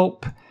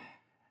scalp.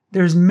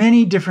 There's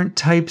many different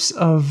types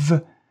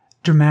of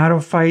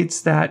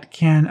dermatophytes that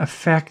can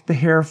affect the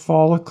hair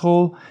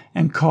follicle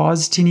and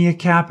cause Tinea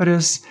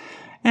Capitis,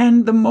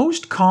 and the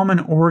most common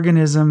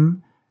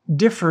organism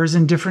differs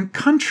in different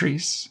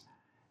countries.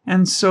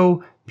 And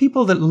so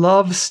people that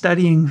love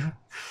studying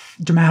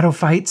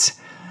dermatophytes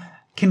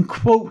can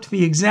quote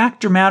the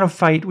exact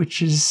dermatophyte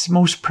which is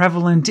most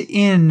prevalent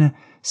in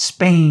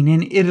Spain,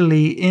 in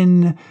Italy,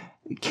 in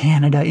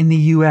Canada, in the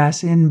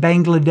US, in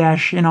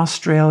Bangladesh, in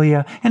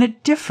Australia, and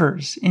it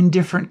differs in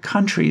different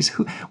countries.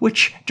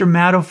 Which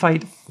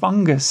dermatophyte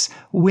fungus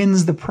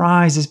wins the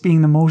prize as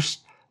being the most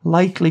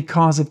likely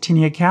cause of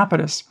Tinea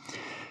Capitis?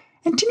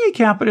 And Tinea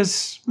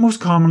Capitis most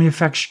commonly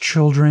affects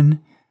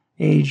children,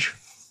 age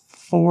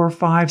 4,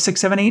 5, 6,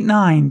 7, 8,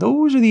 9.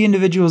 Those are the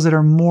individuals that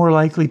are more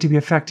likely to be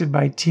affected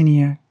by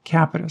Tinea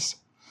Capitis.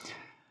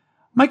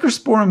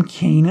 Microsporum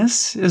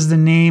canis is the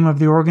name of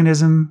the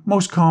organism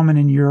most common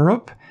in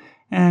Europe,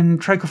 and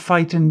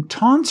Trichophyton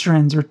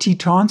tonsurans, or T.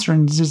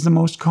 tonsurans, is the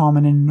most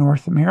common in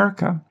North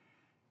America.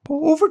 But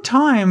over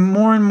time,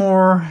 more and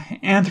more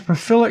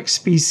anthropophilic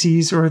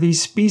species, or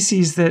these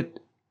species that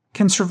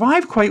can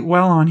survive quite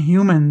well on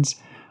humans,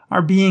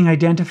 are being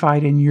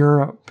identified in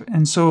Europe.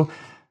 And so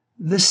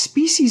the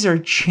species are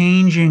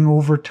changing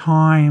over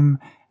time,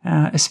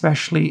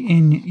 especially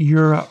in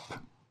Europe.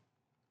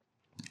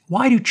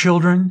 Why do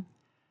children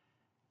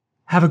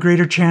have a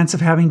greater chance of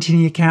having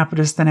Tinea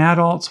Capitis than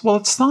adults? Well,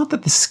 it's thought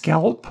that the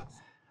scalp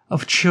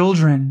of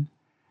children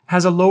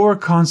has a lower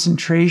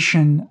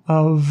concentration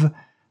of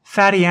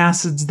fatty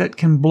acids that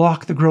can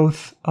block the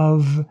growth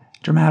of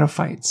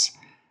dermatophytes.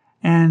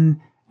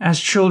 And as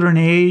children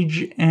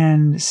age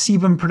and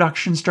sebum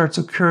production starts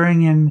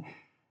occurring in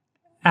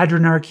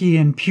adrenarche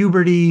and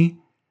puberty,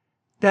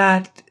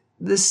 that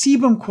the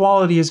sebum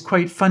quality is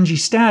quite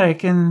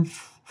fungistatic, and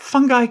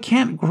fungi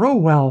can't grow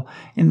well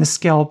in the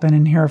scalp and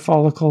in hair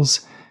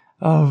follicles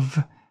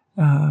of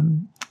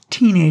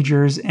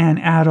teenagers and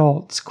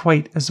adults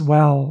quite as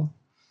well.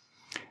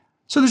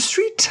 So there's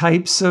 3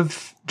 types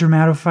of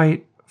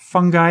dermatophyte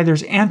fungi.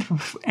 There's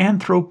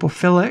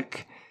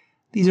anthropophilic.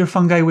 These are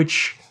fungi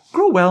which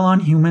grow well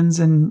on humans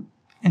and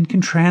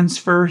can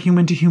transfer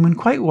human to human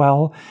quite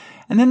well.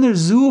 And then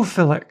there's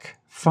zoophilic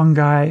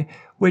fungi,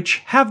 which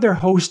have their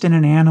host in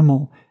an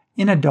animal,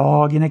 in a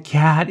dog, in a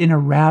cat, in a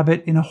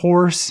rabbit, in a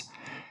horse.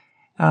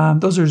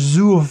 Those are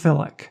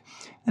zoophilic.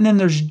 And then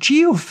there's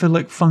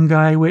geophilic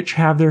fungi, which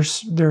have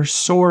their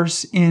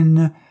source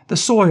in the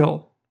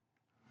soil.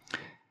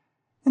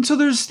 And so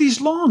there's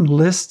these long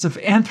lists of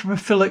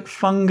anthropophilic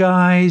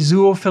fungi,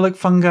 zoophilic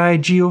fungi,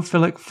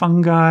 geophilic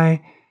fungi,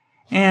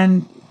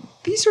 and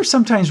these are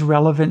sometimes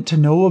relevant to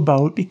know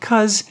about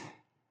because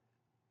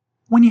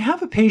when you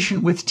have a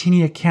patient with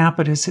Tinea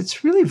Capitis,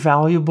 it's really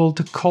valuable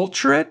to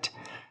culture it,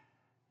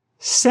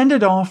 send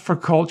it off for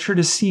culture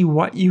to see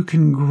what you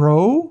can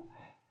grow,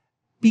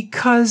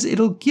 because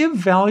it'll give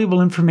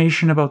valuable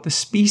information about the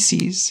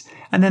species,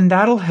 and then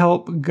that'll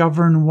help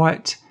govern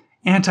what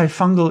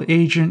antifungal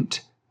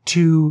agent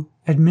to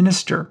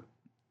administer.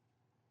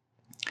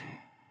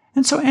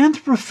 And so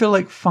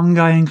anthropophilic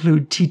fungi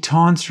include T.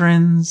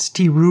 tonsurans,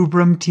 T.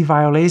 rubrum, T.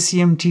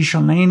 violaceum, T.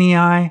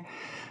 schonleinii.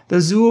 The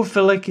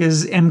zoophilic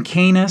is M.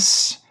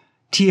 canis,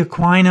 T.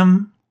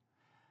 equinum,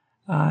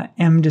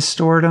 M.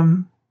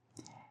 distortum.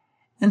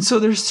 And so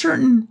there's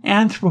certain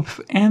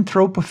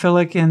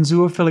anthropophilic and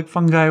zoophilic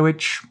fungi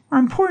which are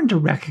important to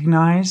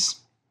recognize.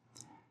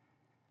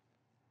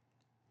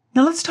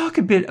 Now let's talk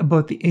a bit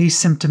about the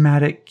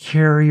asymptomatic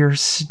carrier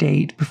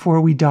state before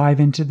we dive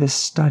into this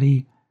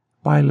study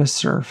by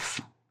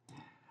Lecerf.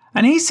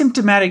 An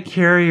asymptomatic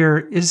carrier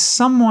is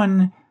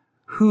someone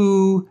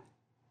who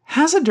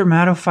has a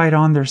dermatophyte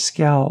on their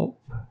scalp,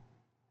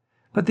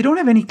 but they don't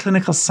have any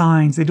clinical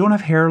signs. They don't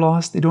have hair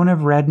loss. They don't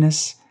have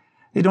redness.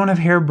 They don't have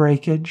hair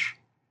breakage.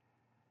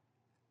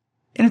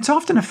 And it's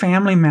often a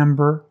family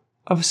member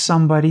of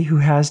somebody who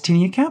has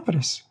Tinea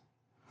Capitis.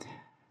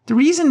 The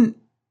reason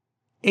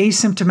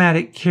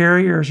asymptomatic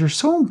carriers are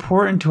so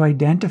important to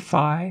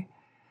identify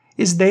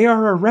is they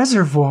are a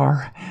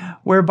reservoir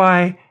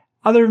whereby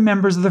other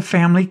members of the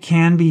family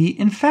can be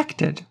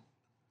infected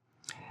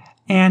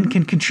and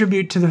can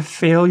contribute to the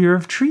failure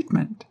of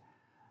treatment.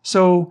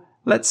 So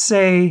let's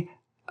say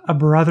a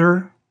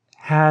brother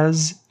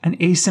has an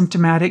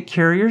asymptomatic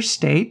carrier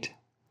state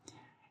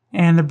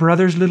and the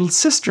brother's little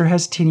sister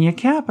has Tinea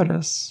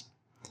Capitis.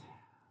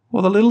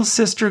 Well, the little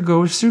sister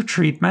goes through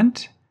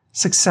treatment,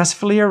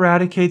 successfully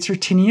eradicates her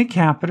Tinea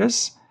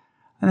Capitis,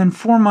 and then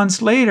 4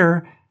 months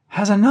later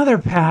has another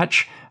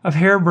patch of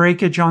hair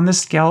breakage on the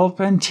scalp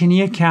and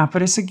Tinea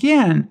Capitis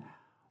again.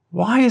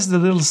 Why is the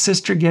little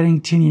sister getting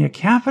Tinea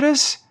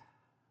Capitis?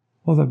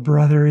 Well, the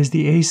brother is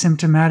the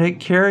asymptomatic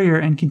carrier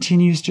and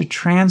continues to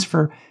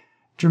transfer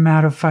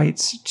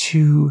dermatophytes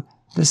to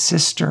the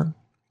sister.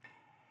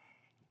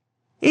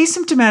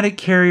 Asymptomatic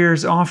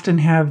carriers often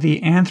have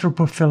the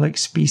anthropophilic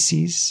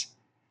species.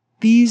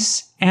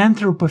 These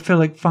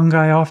anthropophilic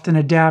fungi often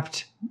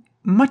adapt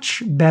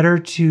much better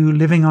to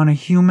living on a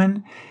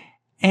human,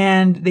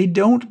 and they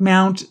don't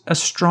mount a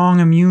strong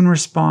immune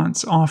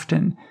response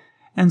often.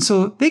 And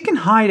so they can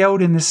hide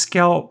out in the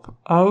scalp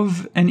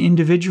of an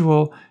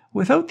individual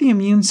without the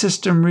immune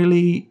system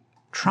really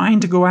trying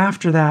to go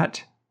after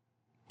that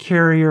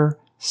carrier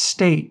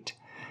state.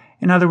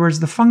 In other words,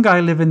 the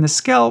fungi live in the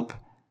scalp,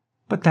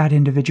 but that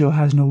individual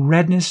has no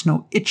redness,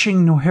 no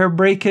itching, no hair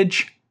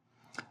breakage.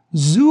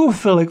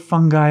 Zoophilic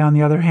fungi, on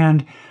the other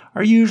hand,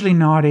 are usually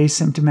not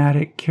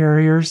asymptomatic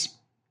carriers.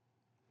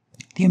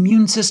 The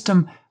immune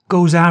system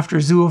goes after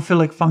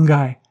zoophilic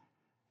fungi.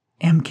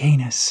 M.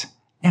 canis,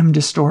 M.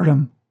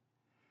 distortum.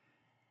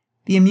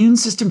 The immune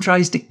system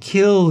tries to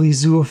kill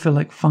these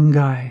zoophilic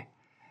fungi.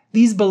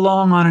 These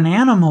belong on an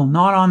animal,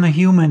 not on the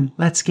human.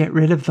 Let's get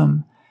rid of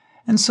them.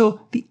 And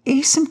so the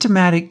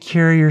asymptomatic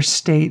carrier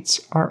states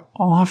are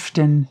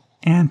often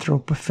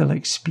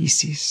anthropophilic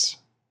species.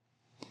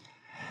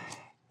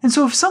 And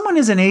so if someone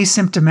is an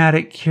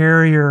asymptomatic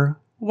carrier,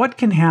 what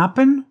can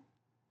happen?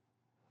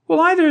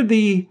 Well, either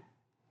the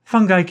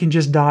fungi can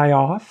just die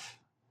off,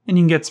 and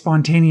you can get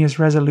spontaneous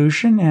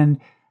resolution, and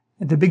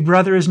the big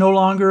brother is no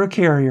longer a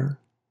carrier.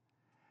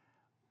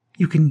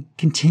 You can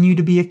continue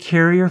to be a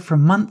carrier for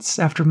months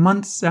after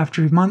months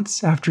after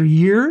months after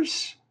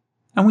years.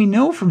 And we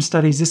know from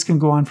studies this can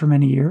go on for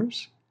many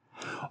years.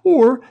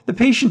 Or the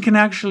patient can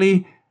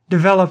actually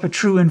develop a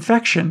true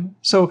infection.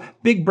 So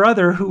Big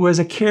Brother, who was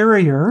a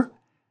carrier,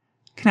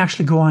 can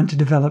actually go on to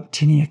develop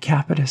Tinea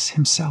Capitis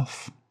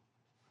himself.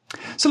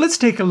 So let's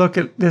take a look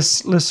at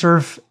this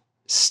Lecerf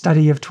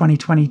study of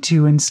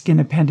 2022 in skin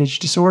appendage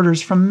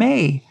disorders from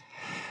May.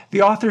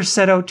 The authors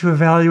set out to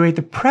evaluate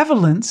the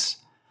prevalence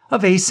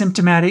of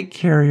asymptomatic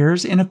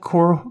carriers in a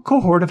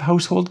cohort of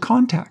household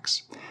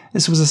contacts.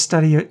 This was a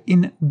study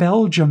in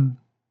Belgium.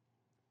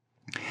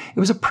 It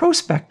was a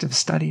prospective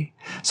study.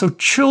 So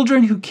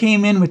children who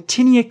came in with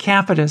Tinea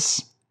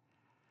Capitis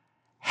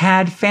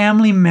had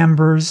family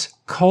members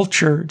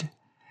cultured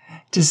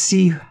to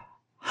see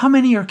how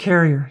many are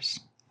carriers.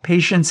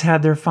 Patients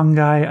had their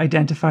fungi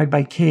identified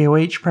by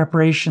KOH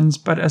preparations,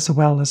 but as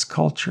well as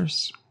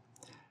cultures.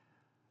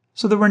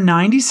 So there were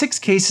 96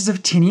 cases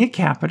of Tinea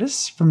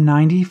Capitis from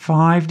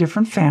 95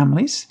 different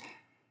families.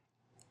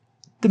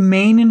 The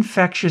main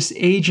infectious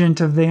agent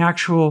of the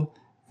actual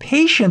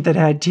patient that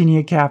had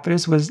Tinea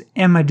Capitis was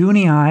M.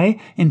 adunii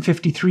in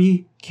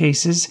 53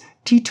 cases,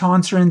 T.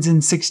 tonsurans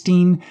in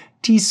 16,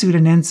 T.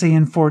 sudanense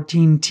in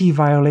 14, T.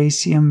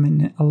 violaceum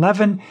in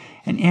 11,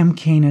 and M.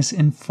 canis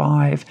in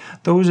 5.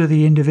 Those are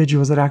the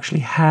individuals that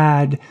actually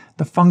had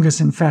the fungus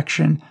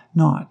infection,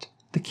 not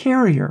the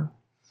carrier.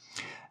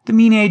 The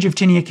mean age of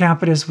Tinea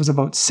Capitis was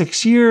about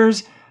 6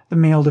 years. The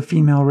male to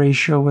female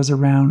ratio was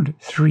around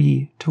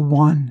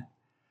 3:1.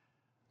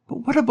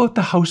 But what about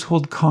the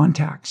household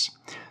contacts?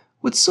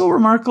 What's so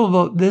remarkable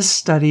about this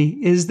study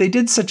is they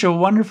did such a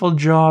wonderful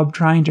job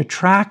trying to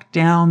track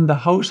down the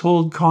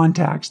household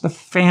contacts, the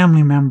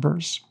family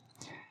members.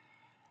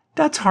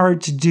 That's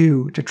hard to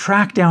do, to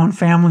track down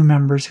family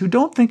members who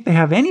don't think they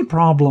have any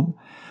problem.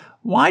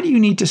 Why do you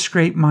need to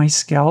scrape my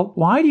scalp?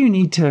 Why do you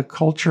need to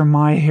culture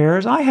my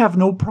hairs? I have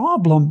no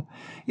problem.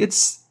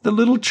 It's the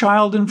little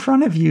child in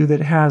front of you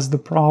that has the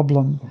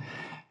problem.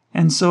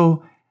 And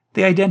so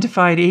they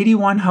identified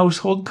 81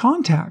 household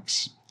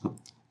contacts.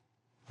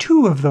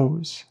 2 of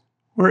those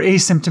were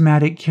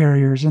asymptomatic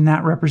carriers, and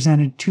that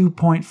represented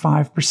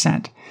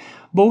 2.5%.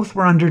 Both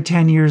were under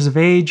 10 years of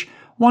age.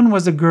 One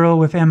was a girl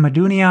with M.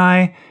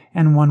 adunii,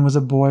 and one was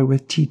a boy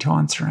with T.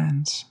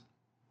 tonsurans.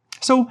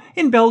 So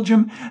in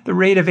Belgium, the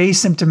rate of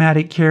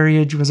asymptomatic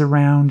carriage was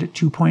around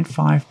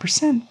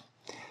 2.5%.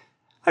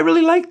 I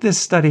really like this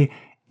study.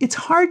 It's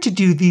hard to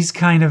do these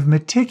kind of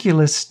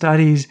meticulous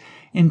studies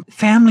in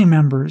family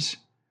members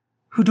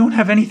who don't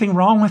have anything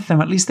wrong with them.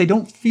 At least they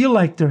don't feel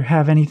like they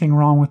have anything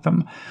wrong with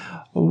them.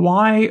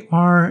 Why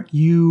are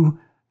you,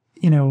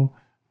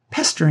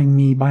 pestering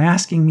me by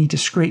asking me to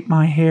scrape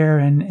my hair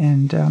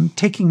and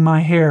taking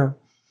my hair?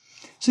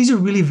 So these are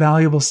really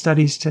valuable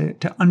studies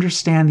to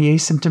understand the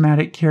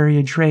asymptomatic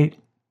carriage rate.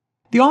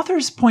 The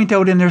authors point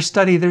out in their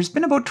study there's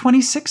been about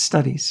 26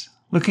 studies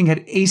looking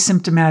at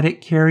asymptomatic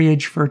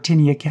carriage for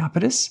Tinea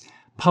Capitis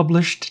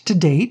published to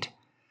date.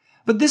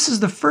 But this is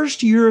the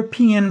first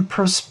European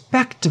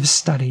prospective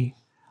study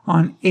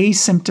on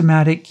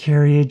asymptomatic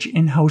carriage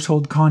in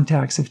household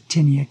contacts of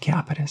Tinea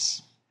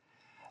Capitis.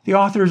 The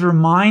authors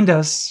remind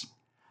us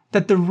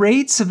that the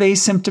rates of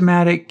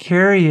asymptomatic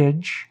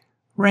carriage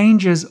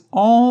ranges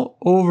all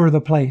over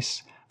the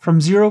place, from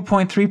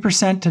 0.3%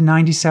 to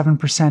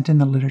 97% in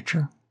the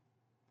literature.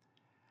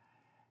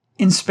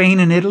 In Spain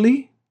and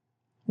Italy,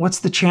 what's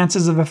the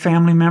chances of a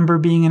family member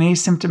being an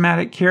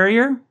asymptomatic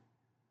carrier?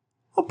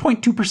 Well,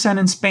 0.2%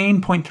 in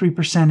Spain,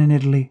 0.3% in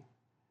Italy.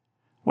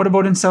 What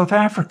about in South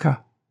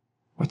Africa?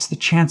 What's the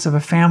chance of a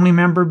family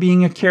member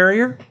being a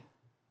carrier?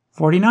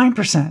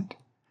 49%.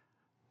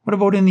 What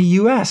about in the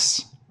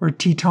US, where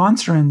T.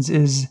 tonsurans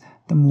is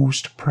the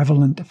most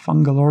prevalent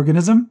fungal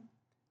organism?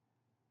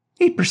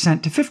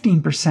 8% to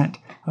 15%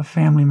 of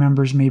family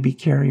members may be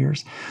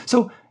carriers.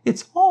 So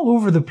it's all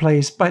over the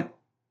place, but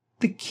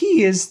the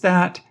key is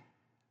that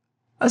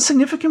a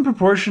significant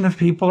proportion of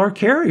people are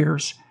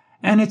carriers,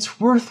 and it's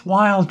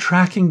worthwhile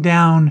tracking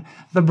down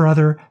the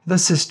brother, the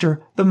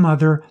sister, the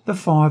mother, the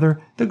father,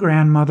 the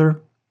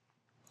grandmother.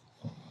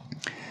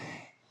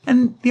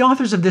 And the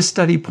authors of this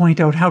study point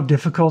out how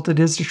difficult it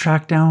is to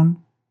track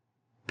down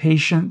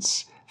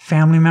patients,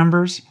 family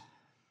members.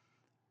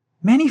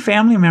 Many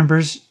family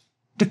members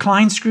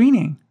decline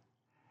screening,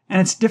 and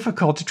it's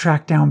difficult to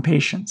track down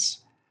patients,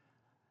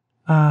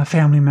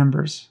 family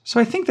members. So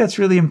I think that's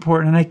really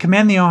important, and I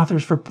commend the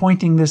authors for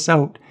pointing this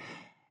out.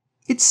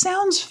 It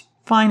sounds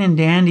fine and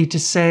dandy to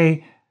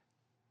say,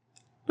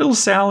 little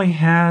Sally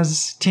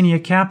has Tinea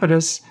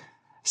Capitis.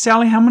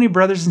 Sally, how many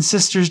brothers and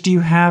sisters do you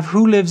have?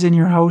 Who lives in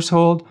your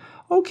household?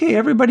 Okay,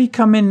 everybody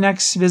come in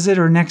next visit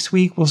or next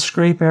week. We'll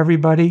scrape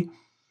everybody.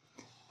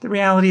 The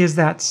reality is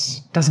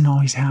that doesn't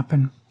always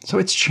happen. So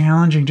it's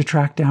challenging to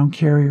track down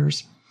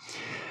carriers.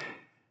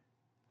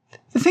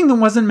 The thing that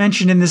wasn't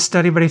mentioned in this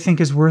study, but I think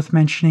is worth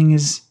mentioning,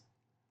 is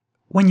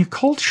when you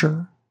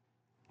culture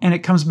and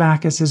it comes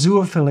back as a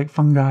zoophilic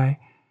fungi,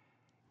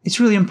 it's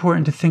really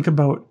important to think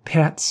about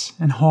pets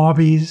and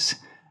hobbies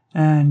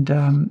and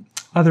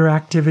other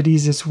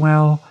activities as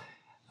well.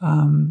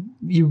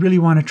 You really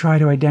want to try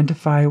to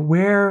identify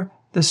where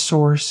the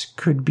source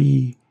could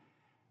be.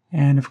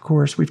 And of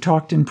course, we've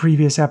talked in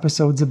previous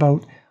episodes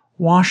about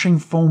washing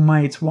foam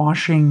mites,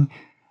 washing,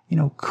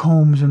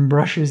 combs and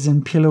brushes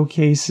and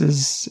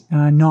pillowcases,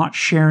 not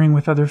sharing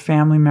with other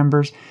family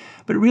members,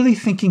 but really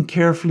thinking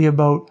carefully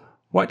about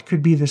what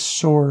could be the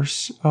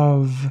source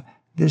of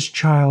this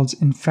child's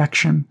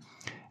infection.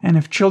 And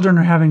if children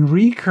are having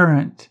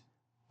recurrent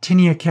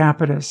Tinea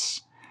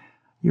Capitis,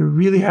 you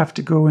really have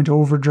to go into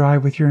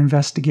overdrive with your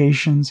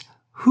investigations.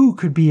 Who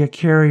could be a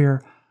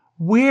carrier?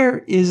 Where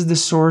is the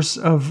source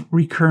of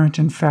recurrent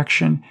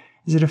infection?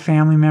 Is it a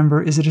family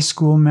member? Is it a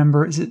school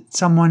member? Is it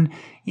someone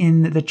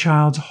in the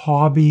child's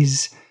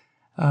hobbies?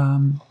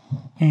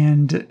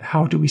 And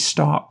how do we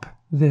stop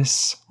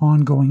this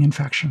ongoing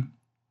infection?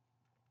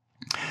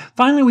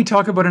 Finally, we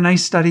talk about a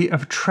nice study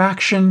of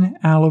traction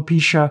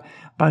alopecia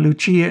by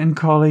Lucia and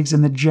colleagues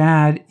in the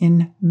JAD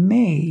in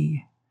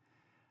May.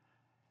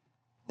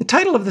 The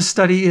title of the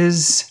study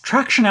is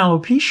Traction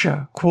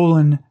Alopecia,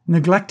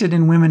 neglected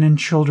in women and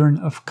children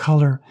of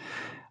color.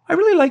 I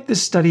really like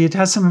this study. It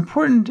has some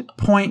important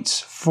points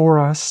for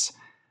us.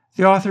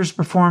 The authors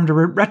performed a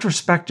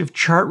retrospective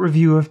chart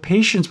review of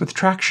patients with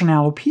traction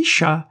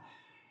alopecia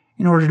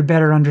in order to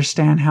better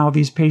understand how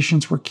these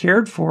patients were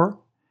cared for,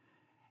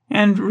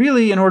 and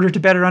really in order to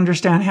better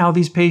understand how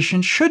these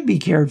patients should be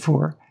cared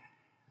for.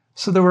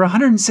 So there were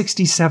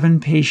 167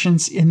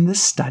 patients in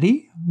this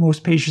study.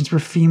 Most patients were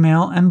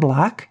female and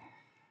Black.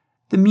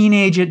 The mean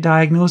age at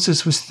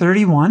diagnosis was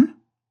 31.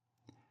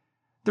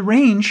 The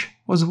range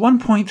was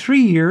 1.3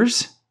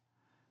 years,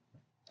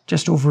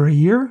 just over a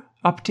year,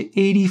 up to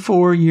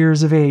 84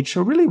 years of age.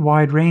 So really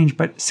wide range,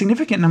 but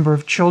significant number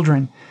of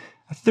children.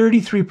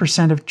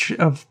 33%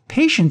 of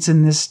patients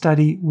in this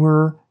study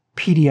were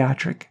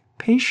pediatric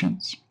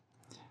patients.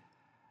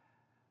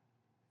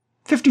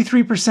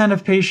 53%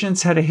 of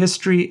patients had a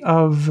history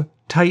of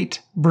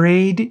tight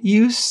braid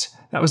use.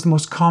 That was the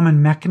most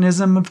common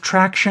mechanism of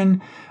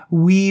traction.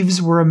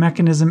 Weaves were a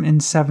mechanism in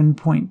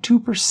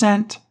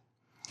 7.2%.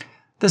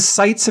 The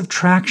sites of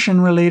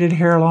traction-related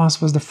hair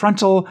loss was the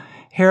frontal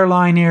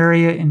hairline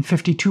area in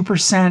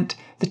 52%,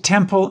 the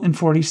temple in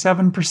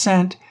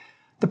 47%,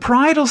 the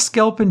parietal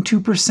scalp in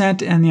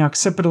 2%, and the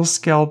occipital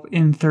scalp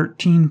in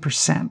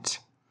 13%.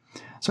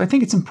 So I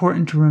think it's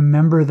important to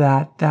remember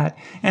that,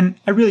 and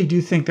I really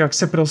do think the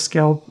occipital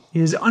scalp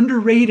is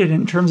underrated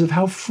in terms of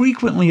how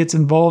frequently it's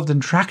involved in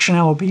traction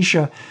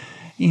alopecia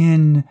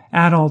in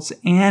adults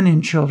and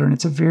in children.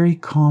 It's a very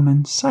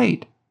common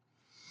site.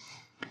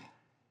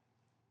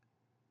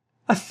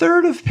 A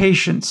third of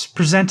patients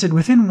presented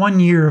within 1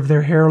 year of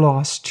their hair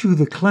loss to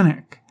the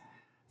clinic.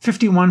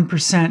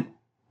 51%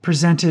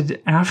 presented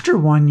after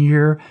 1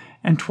 year,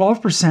 and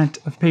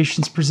 12% of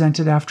patients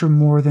presented after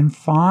more than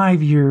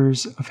 5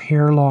 years of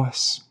hair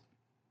loss.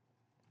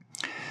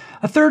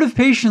 A third of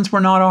patients were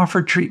not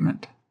offered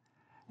treatment.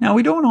 Now,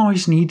 we don't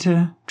always need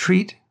to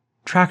treat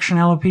traction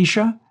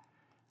alopecia,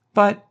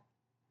 but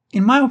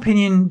in my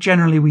opinion,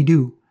 generally we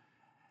do.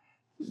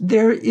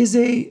 There is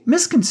a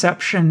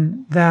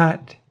misconception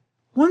that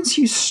once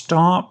you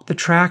stop the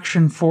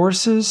traction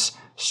forces,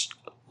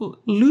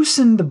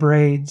 loosen the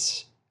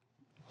braids,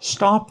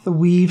 stop the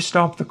weave,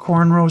 stop the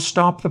cornrows,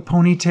 stop the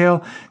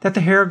ponytail, that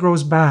the hair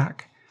grows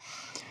back.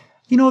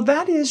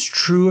 That is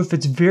true if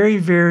it's very,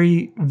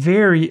 very,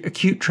 very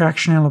acute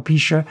traction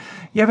alopecia.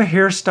 You have a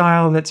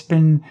hairstyle that's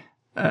been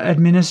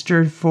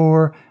administered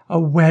for a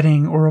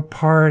wedding or a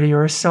party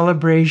or a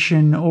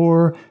celebration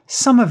or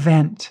some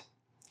event.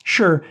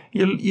 Sure,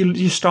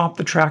 you stop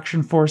the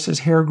traction force as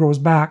hair grows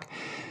back,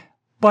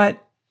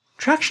 but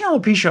traction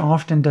alopecia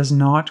often does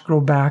not grow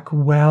back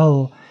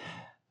well.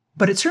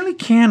 But it certainly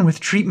can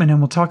with treatment, and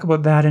we'll talk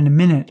about that in a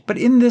minute. But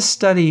in this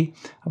study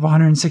of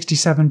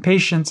 167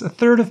 patients, a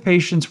third of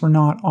patients were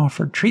not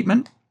offered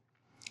treatment.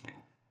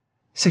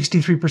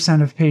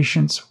 63% of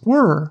patients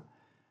were.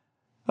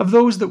 Of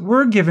those that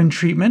were given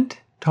treatment,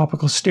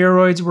 topical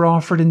steroids were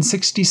offered in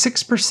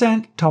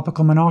 66%,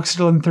 topical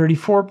minoxidil in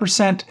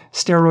 34%,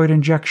 steroid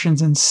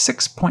injections in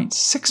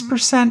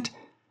 6.6%,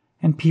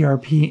 and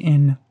PRP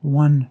in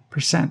 1%.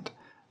 So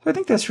I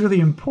think that's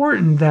really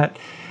important that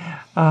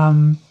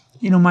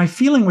my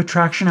feeling with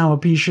traction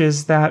alopecia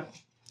is that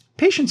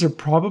patients are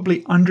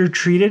probably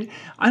undertreated.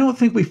 I don't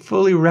think we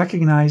fully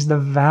recognize the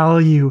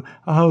value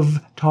of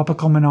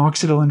topical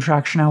minoxidil in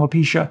traction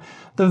alopecia,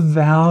 the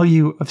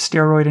value of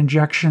steroid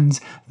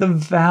injections, the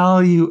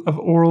value of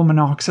oral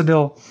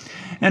minoxidil,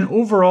 and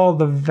overall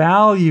the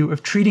value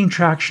of treating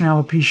traction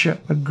alopecia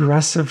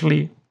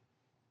aggressively.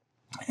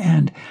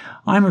 And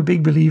I'm a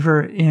big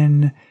believer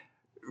in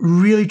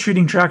really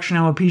treating traction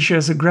alopecia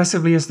as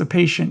aggressively as the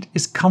patient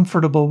is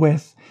comfortable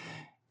with.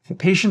 If the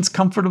patient's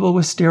comfortable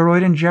with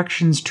steroid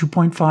injections,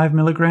 2.5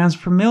 milligrams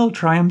per mil,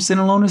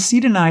 triamcinolone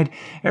acetonide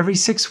every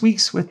 6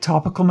 weeks with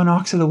topical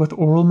minoxidil, with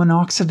oral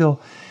minoxidil,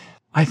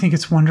 I think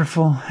it's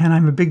wonderful, and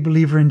I'm a big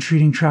believer in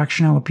treating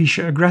traction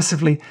alopecia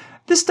aggressively.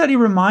 This study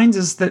reminds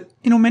us that,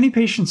 many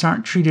patients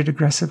aren't treated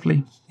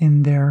aggressively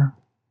in their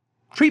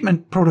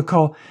treatment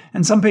protocol,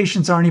 and some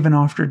patients aren't even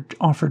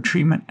offered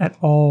treatment at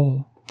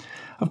all.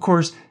 Of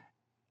course,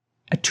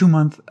 a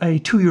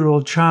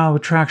 2-year-old child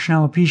with traction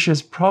alopecia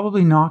is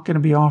probably not going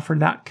to be offered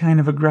that kind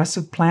of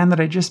aggressive plan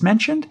that I just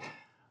mentioned,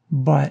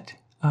 but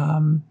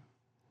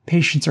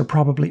patients are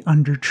probably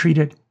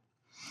undertreated.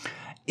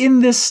 In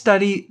this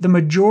study, the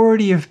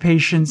majority of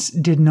patients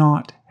did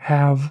not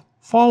have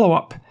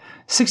follow-up.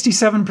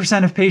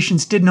 67% of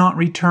patients did not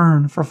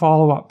return for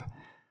follow-up.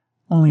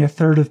 Only a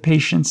third of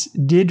patients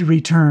did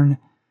return.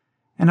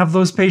 And of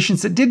those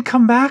patients that did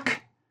come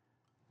back,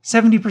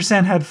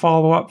 70% had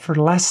follow-up for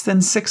less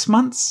than 6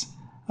 months,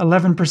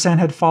 11%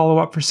 had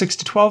follow-up for 6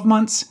 to 12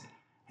 months,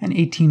 and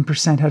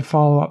 18% had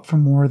follow-up for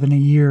more than a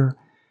year.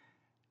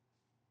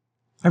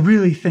 I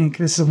really think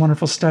this is a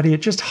wonderful study.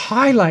 It just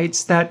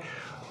highlights that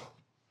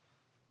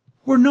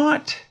we're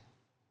not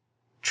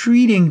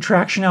treating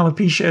traction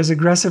alopecia as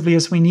aggressively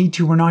as we need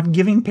to. We're not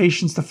giving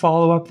patients the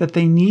follow-up that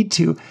they need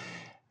to.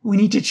 We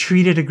need to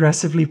treat it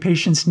aggressively.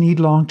 Patients need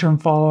long-term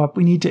follow-up.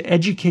 We need to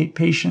educate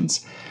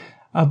patients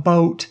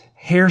about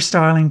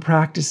hairstyling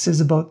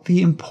practices, about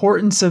the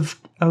importance of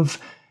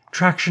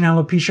traction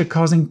alopecia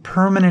causing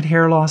permanent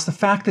hair loss, the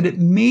fact that it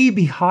may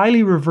be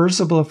highly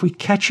reversible if we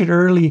catch it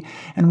early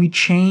and we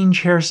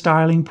change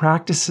hairstyling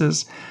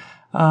practices.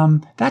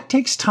 That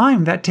takes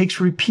time. That takes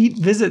repeat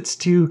visits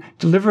to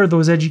deliver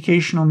those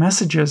educational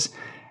messages.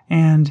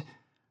 And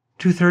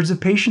 2/3 of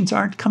patients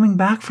aren't coming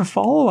back for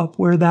follow-up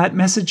where that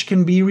message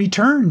can be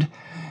returned.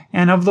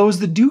 And of those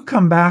that do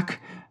come back,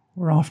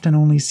 we're often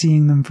only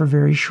seeing them for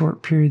very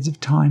short periods of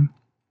time.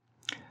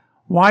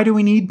 Why do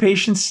we need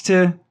patients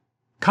to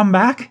come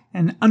back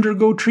and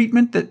undergo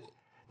treatment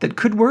that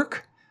could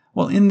work?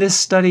 Well, in this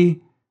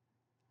study,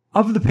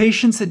 of the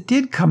patients that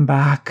did come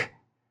back,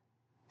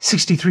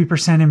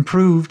 63%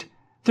 improved,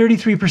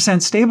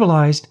 33%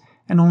 stabilized,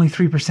 and only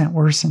 3%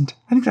 worsened.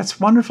 I think that's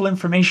wonderful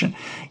information.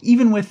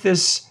 Even with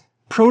this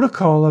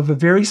protocol of a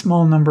very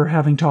small number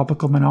having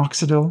topical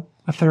minoxidil,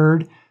 a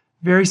third,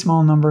 very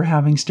small number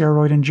having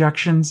steroid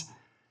injections,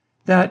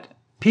 that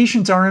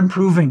patients are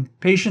improving,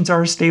 patients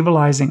are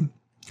stabilizing.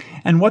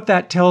 And what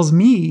that tells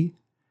me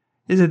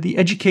is that the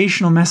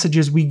educational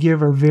messages we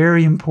give are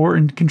very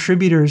important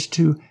contributors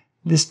to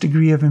this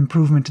degree of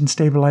improvement and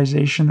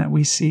stabilization that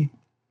we see.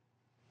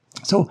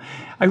 So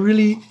I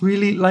really,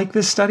 really like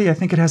this study. I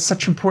think it has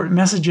such important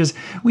messages.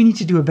 We need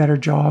to do a better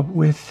job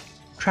with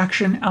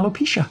traction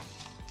alopecia.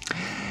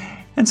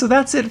 And so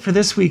that's it for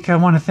this week. I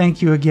want to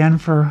thank you again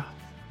for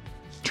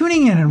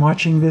tuning in and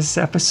watching this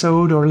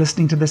episode or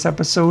listening to this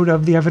episode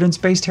of the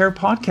Evidence-Based Hair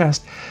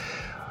Podcast.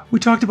 We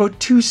talked about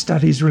 2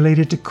 studies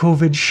related to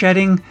COVID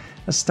shedding,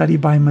 a study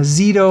by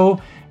Mazeto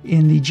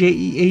in the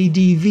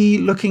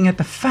JEADV looking at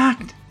the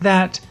fact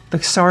that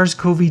the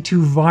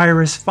SARS-CoV-2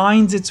 virus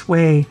finds its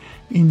way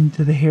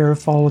into the hair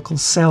follicle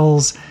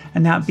cells,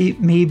 and that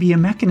may be a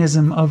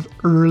mechanism of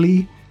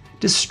early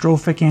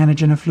dystrophic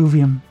anagen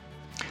effluvium.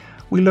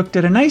 We looked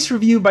at a nice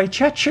review by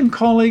Czech and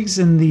colleagues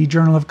in the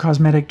Journal of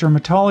Cosmetic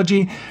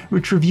Dermatology,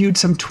 which reviewed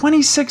some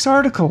 26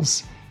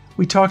 articles.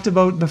 We talked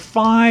about the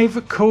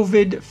 5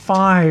 COVID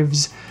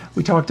 5s.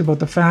 We talked about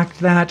the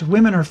fact that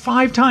women are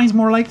 5 times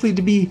more likely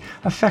to be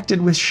affected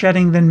with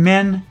shedding than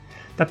men,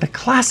 that the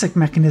classic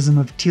mechanism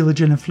of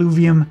telogen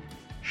effluvium,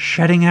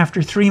 shedding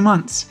after 3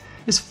 months,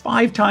 is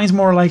 5 times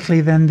more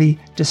likely than the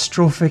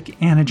dystrophic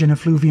anagen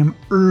effluvium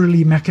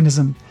early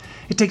mechanism.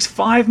 It takes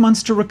 5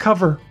 months to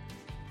recover.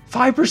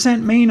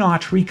 5% may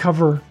not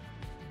recover.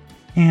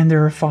 And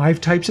there are 5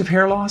 types of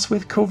hair loss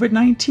with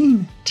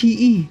COVID-19,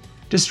 TE,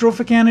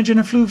 dystrophic anagen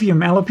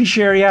effluvium,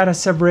 alopecia areata,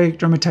 seborrheic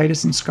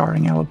dermatitis, and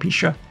scarring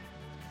alopecia.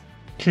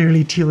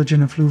 Clearly,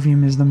 telogen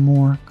effluvium is the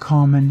more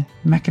common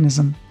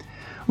mechanism.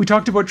 We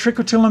talked about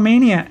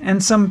trichotillomania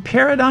and some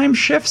paradigm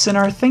shifts in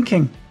our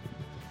thinking.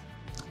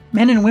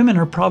 Men and women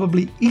are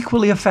probably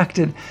equally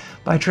affected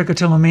by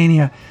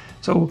trichotillomania,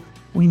 so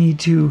we need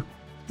to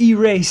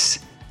erase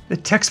the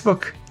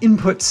textbook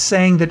inputs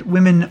saying that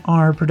women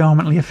are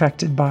predominantly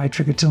affected by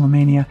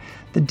trichotillomania.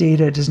 The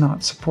data does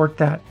not support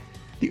that.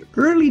 The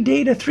early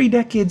data 3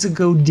 decades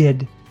ago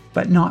did,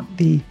 but not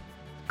the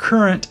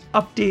current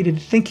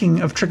updated thinking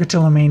of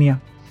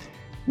trichotillomania.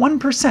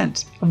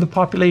 1% of the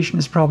population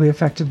is probably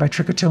affected by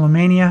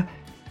trichotillomania,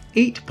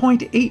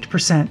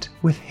 8.8%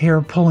 with hair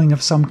pulling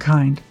of some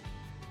kind.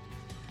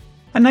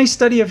 A nice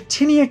study of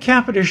Tinea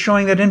Capitis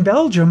showing that in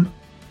Belgium,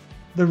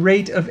 the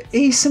rate of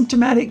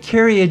asymptomatic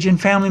carriage in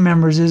family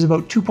members is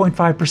about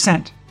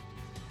 2.5%.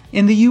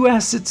 In the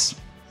US, it's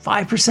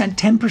 5%,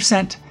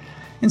 10%.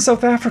 In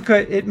South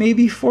Africa, it may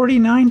be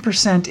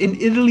 49%. In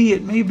Italy,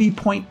 it may be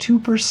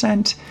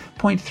 0.2%,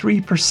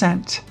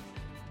 0.3%.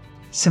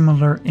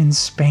 Similar in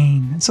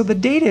Spain. And so the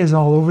data is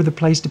all over the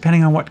place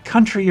depending on what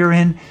country you're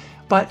in,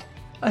 but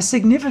a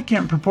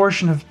significant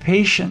proportion of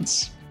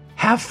patients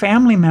have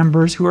family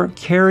members who are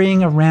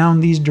carrying around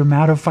these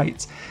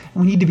dermatophytes.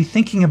 And we need to be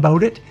thinking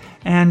about it,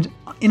 and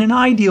in an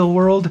ideal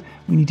world,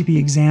 we need to be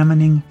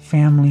examining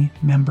family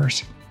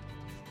members.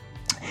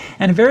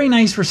 And a very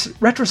nice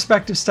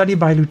retrospective study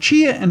by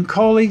Lucia and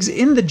colleagues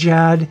in the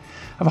JAD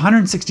of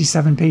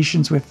 167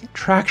 patients with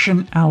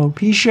traction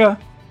alopecia.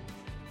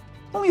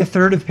 Only a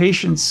third of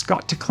patients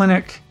got to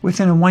clinic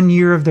within 1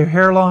 year of their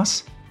hair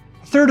loss.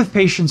 A third of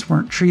patients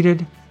weren't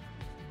treated.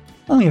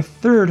 Only a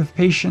third of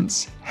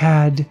patients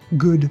had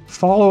good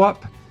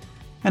follow-up.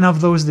 And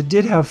of those that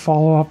did have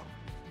follow-up,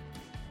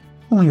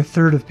 only a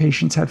third of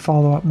patients had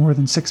follow-up more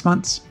than 6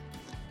 months.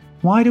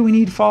 Why do we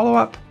need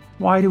follow-up?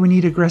 Why do we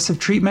need aggressive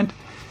treatment?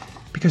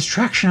 Because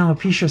traction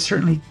alopecia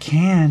certainly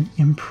can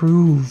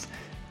improve.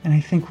 And I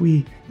think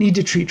we need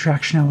to treat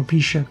traction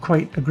alopecia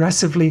quite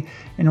aggressively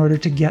in order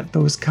to get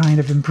those kind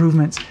of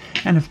improvements.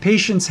 And if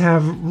patients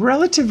have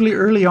relatively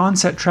early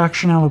onset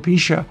traction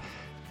alopecia,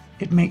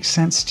 it makes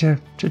sense to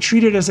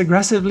treat it as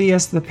aggressively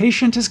as the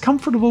patient is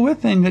comfortable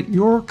with and that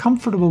you're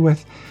comfortable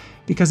with,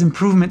 because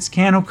improvements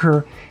can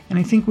occur. And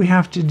I think we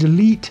have to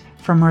delete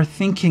from our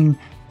thinking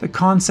the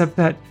concept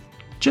that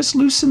just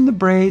loosen the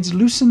braids,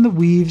 loosen the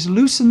weaves,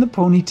 loosen the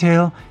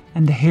ponytail,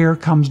 and the hair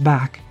comes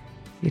back.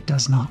 It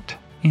does not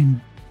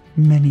in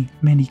many,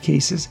 many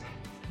cases.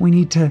 We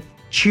need to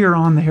cheer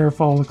on the hair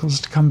follicles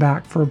to come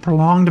back for a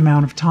prolonged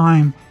amount of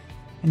time,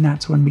 and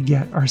that's when we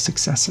get our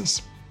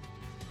successes.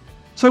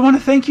 So I want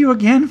to thank you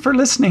again for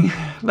listening.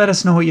 Let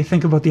us know what you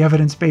think about the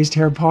Evidence-Based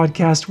Hair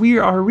Podcast. We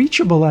are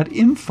reachable at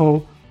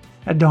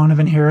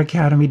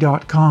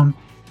info@donovanhairacademy.com.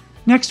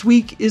 Next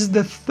week is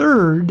the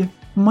 3rd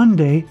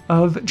Monday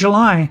of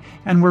July,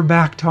 and we're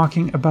back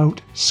talking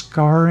about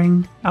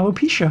scarring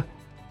alopecia.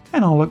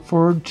 And I'll look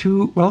forward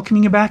to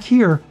welcoming you back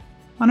here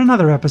on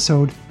another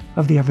episode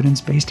of the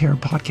Evidence-Based Hair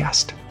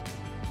Podcast.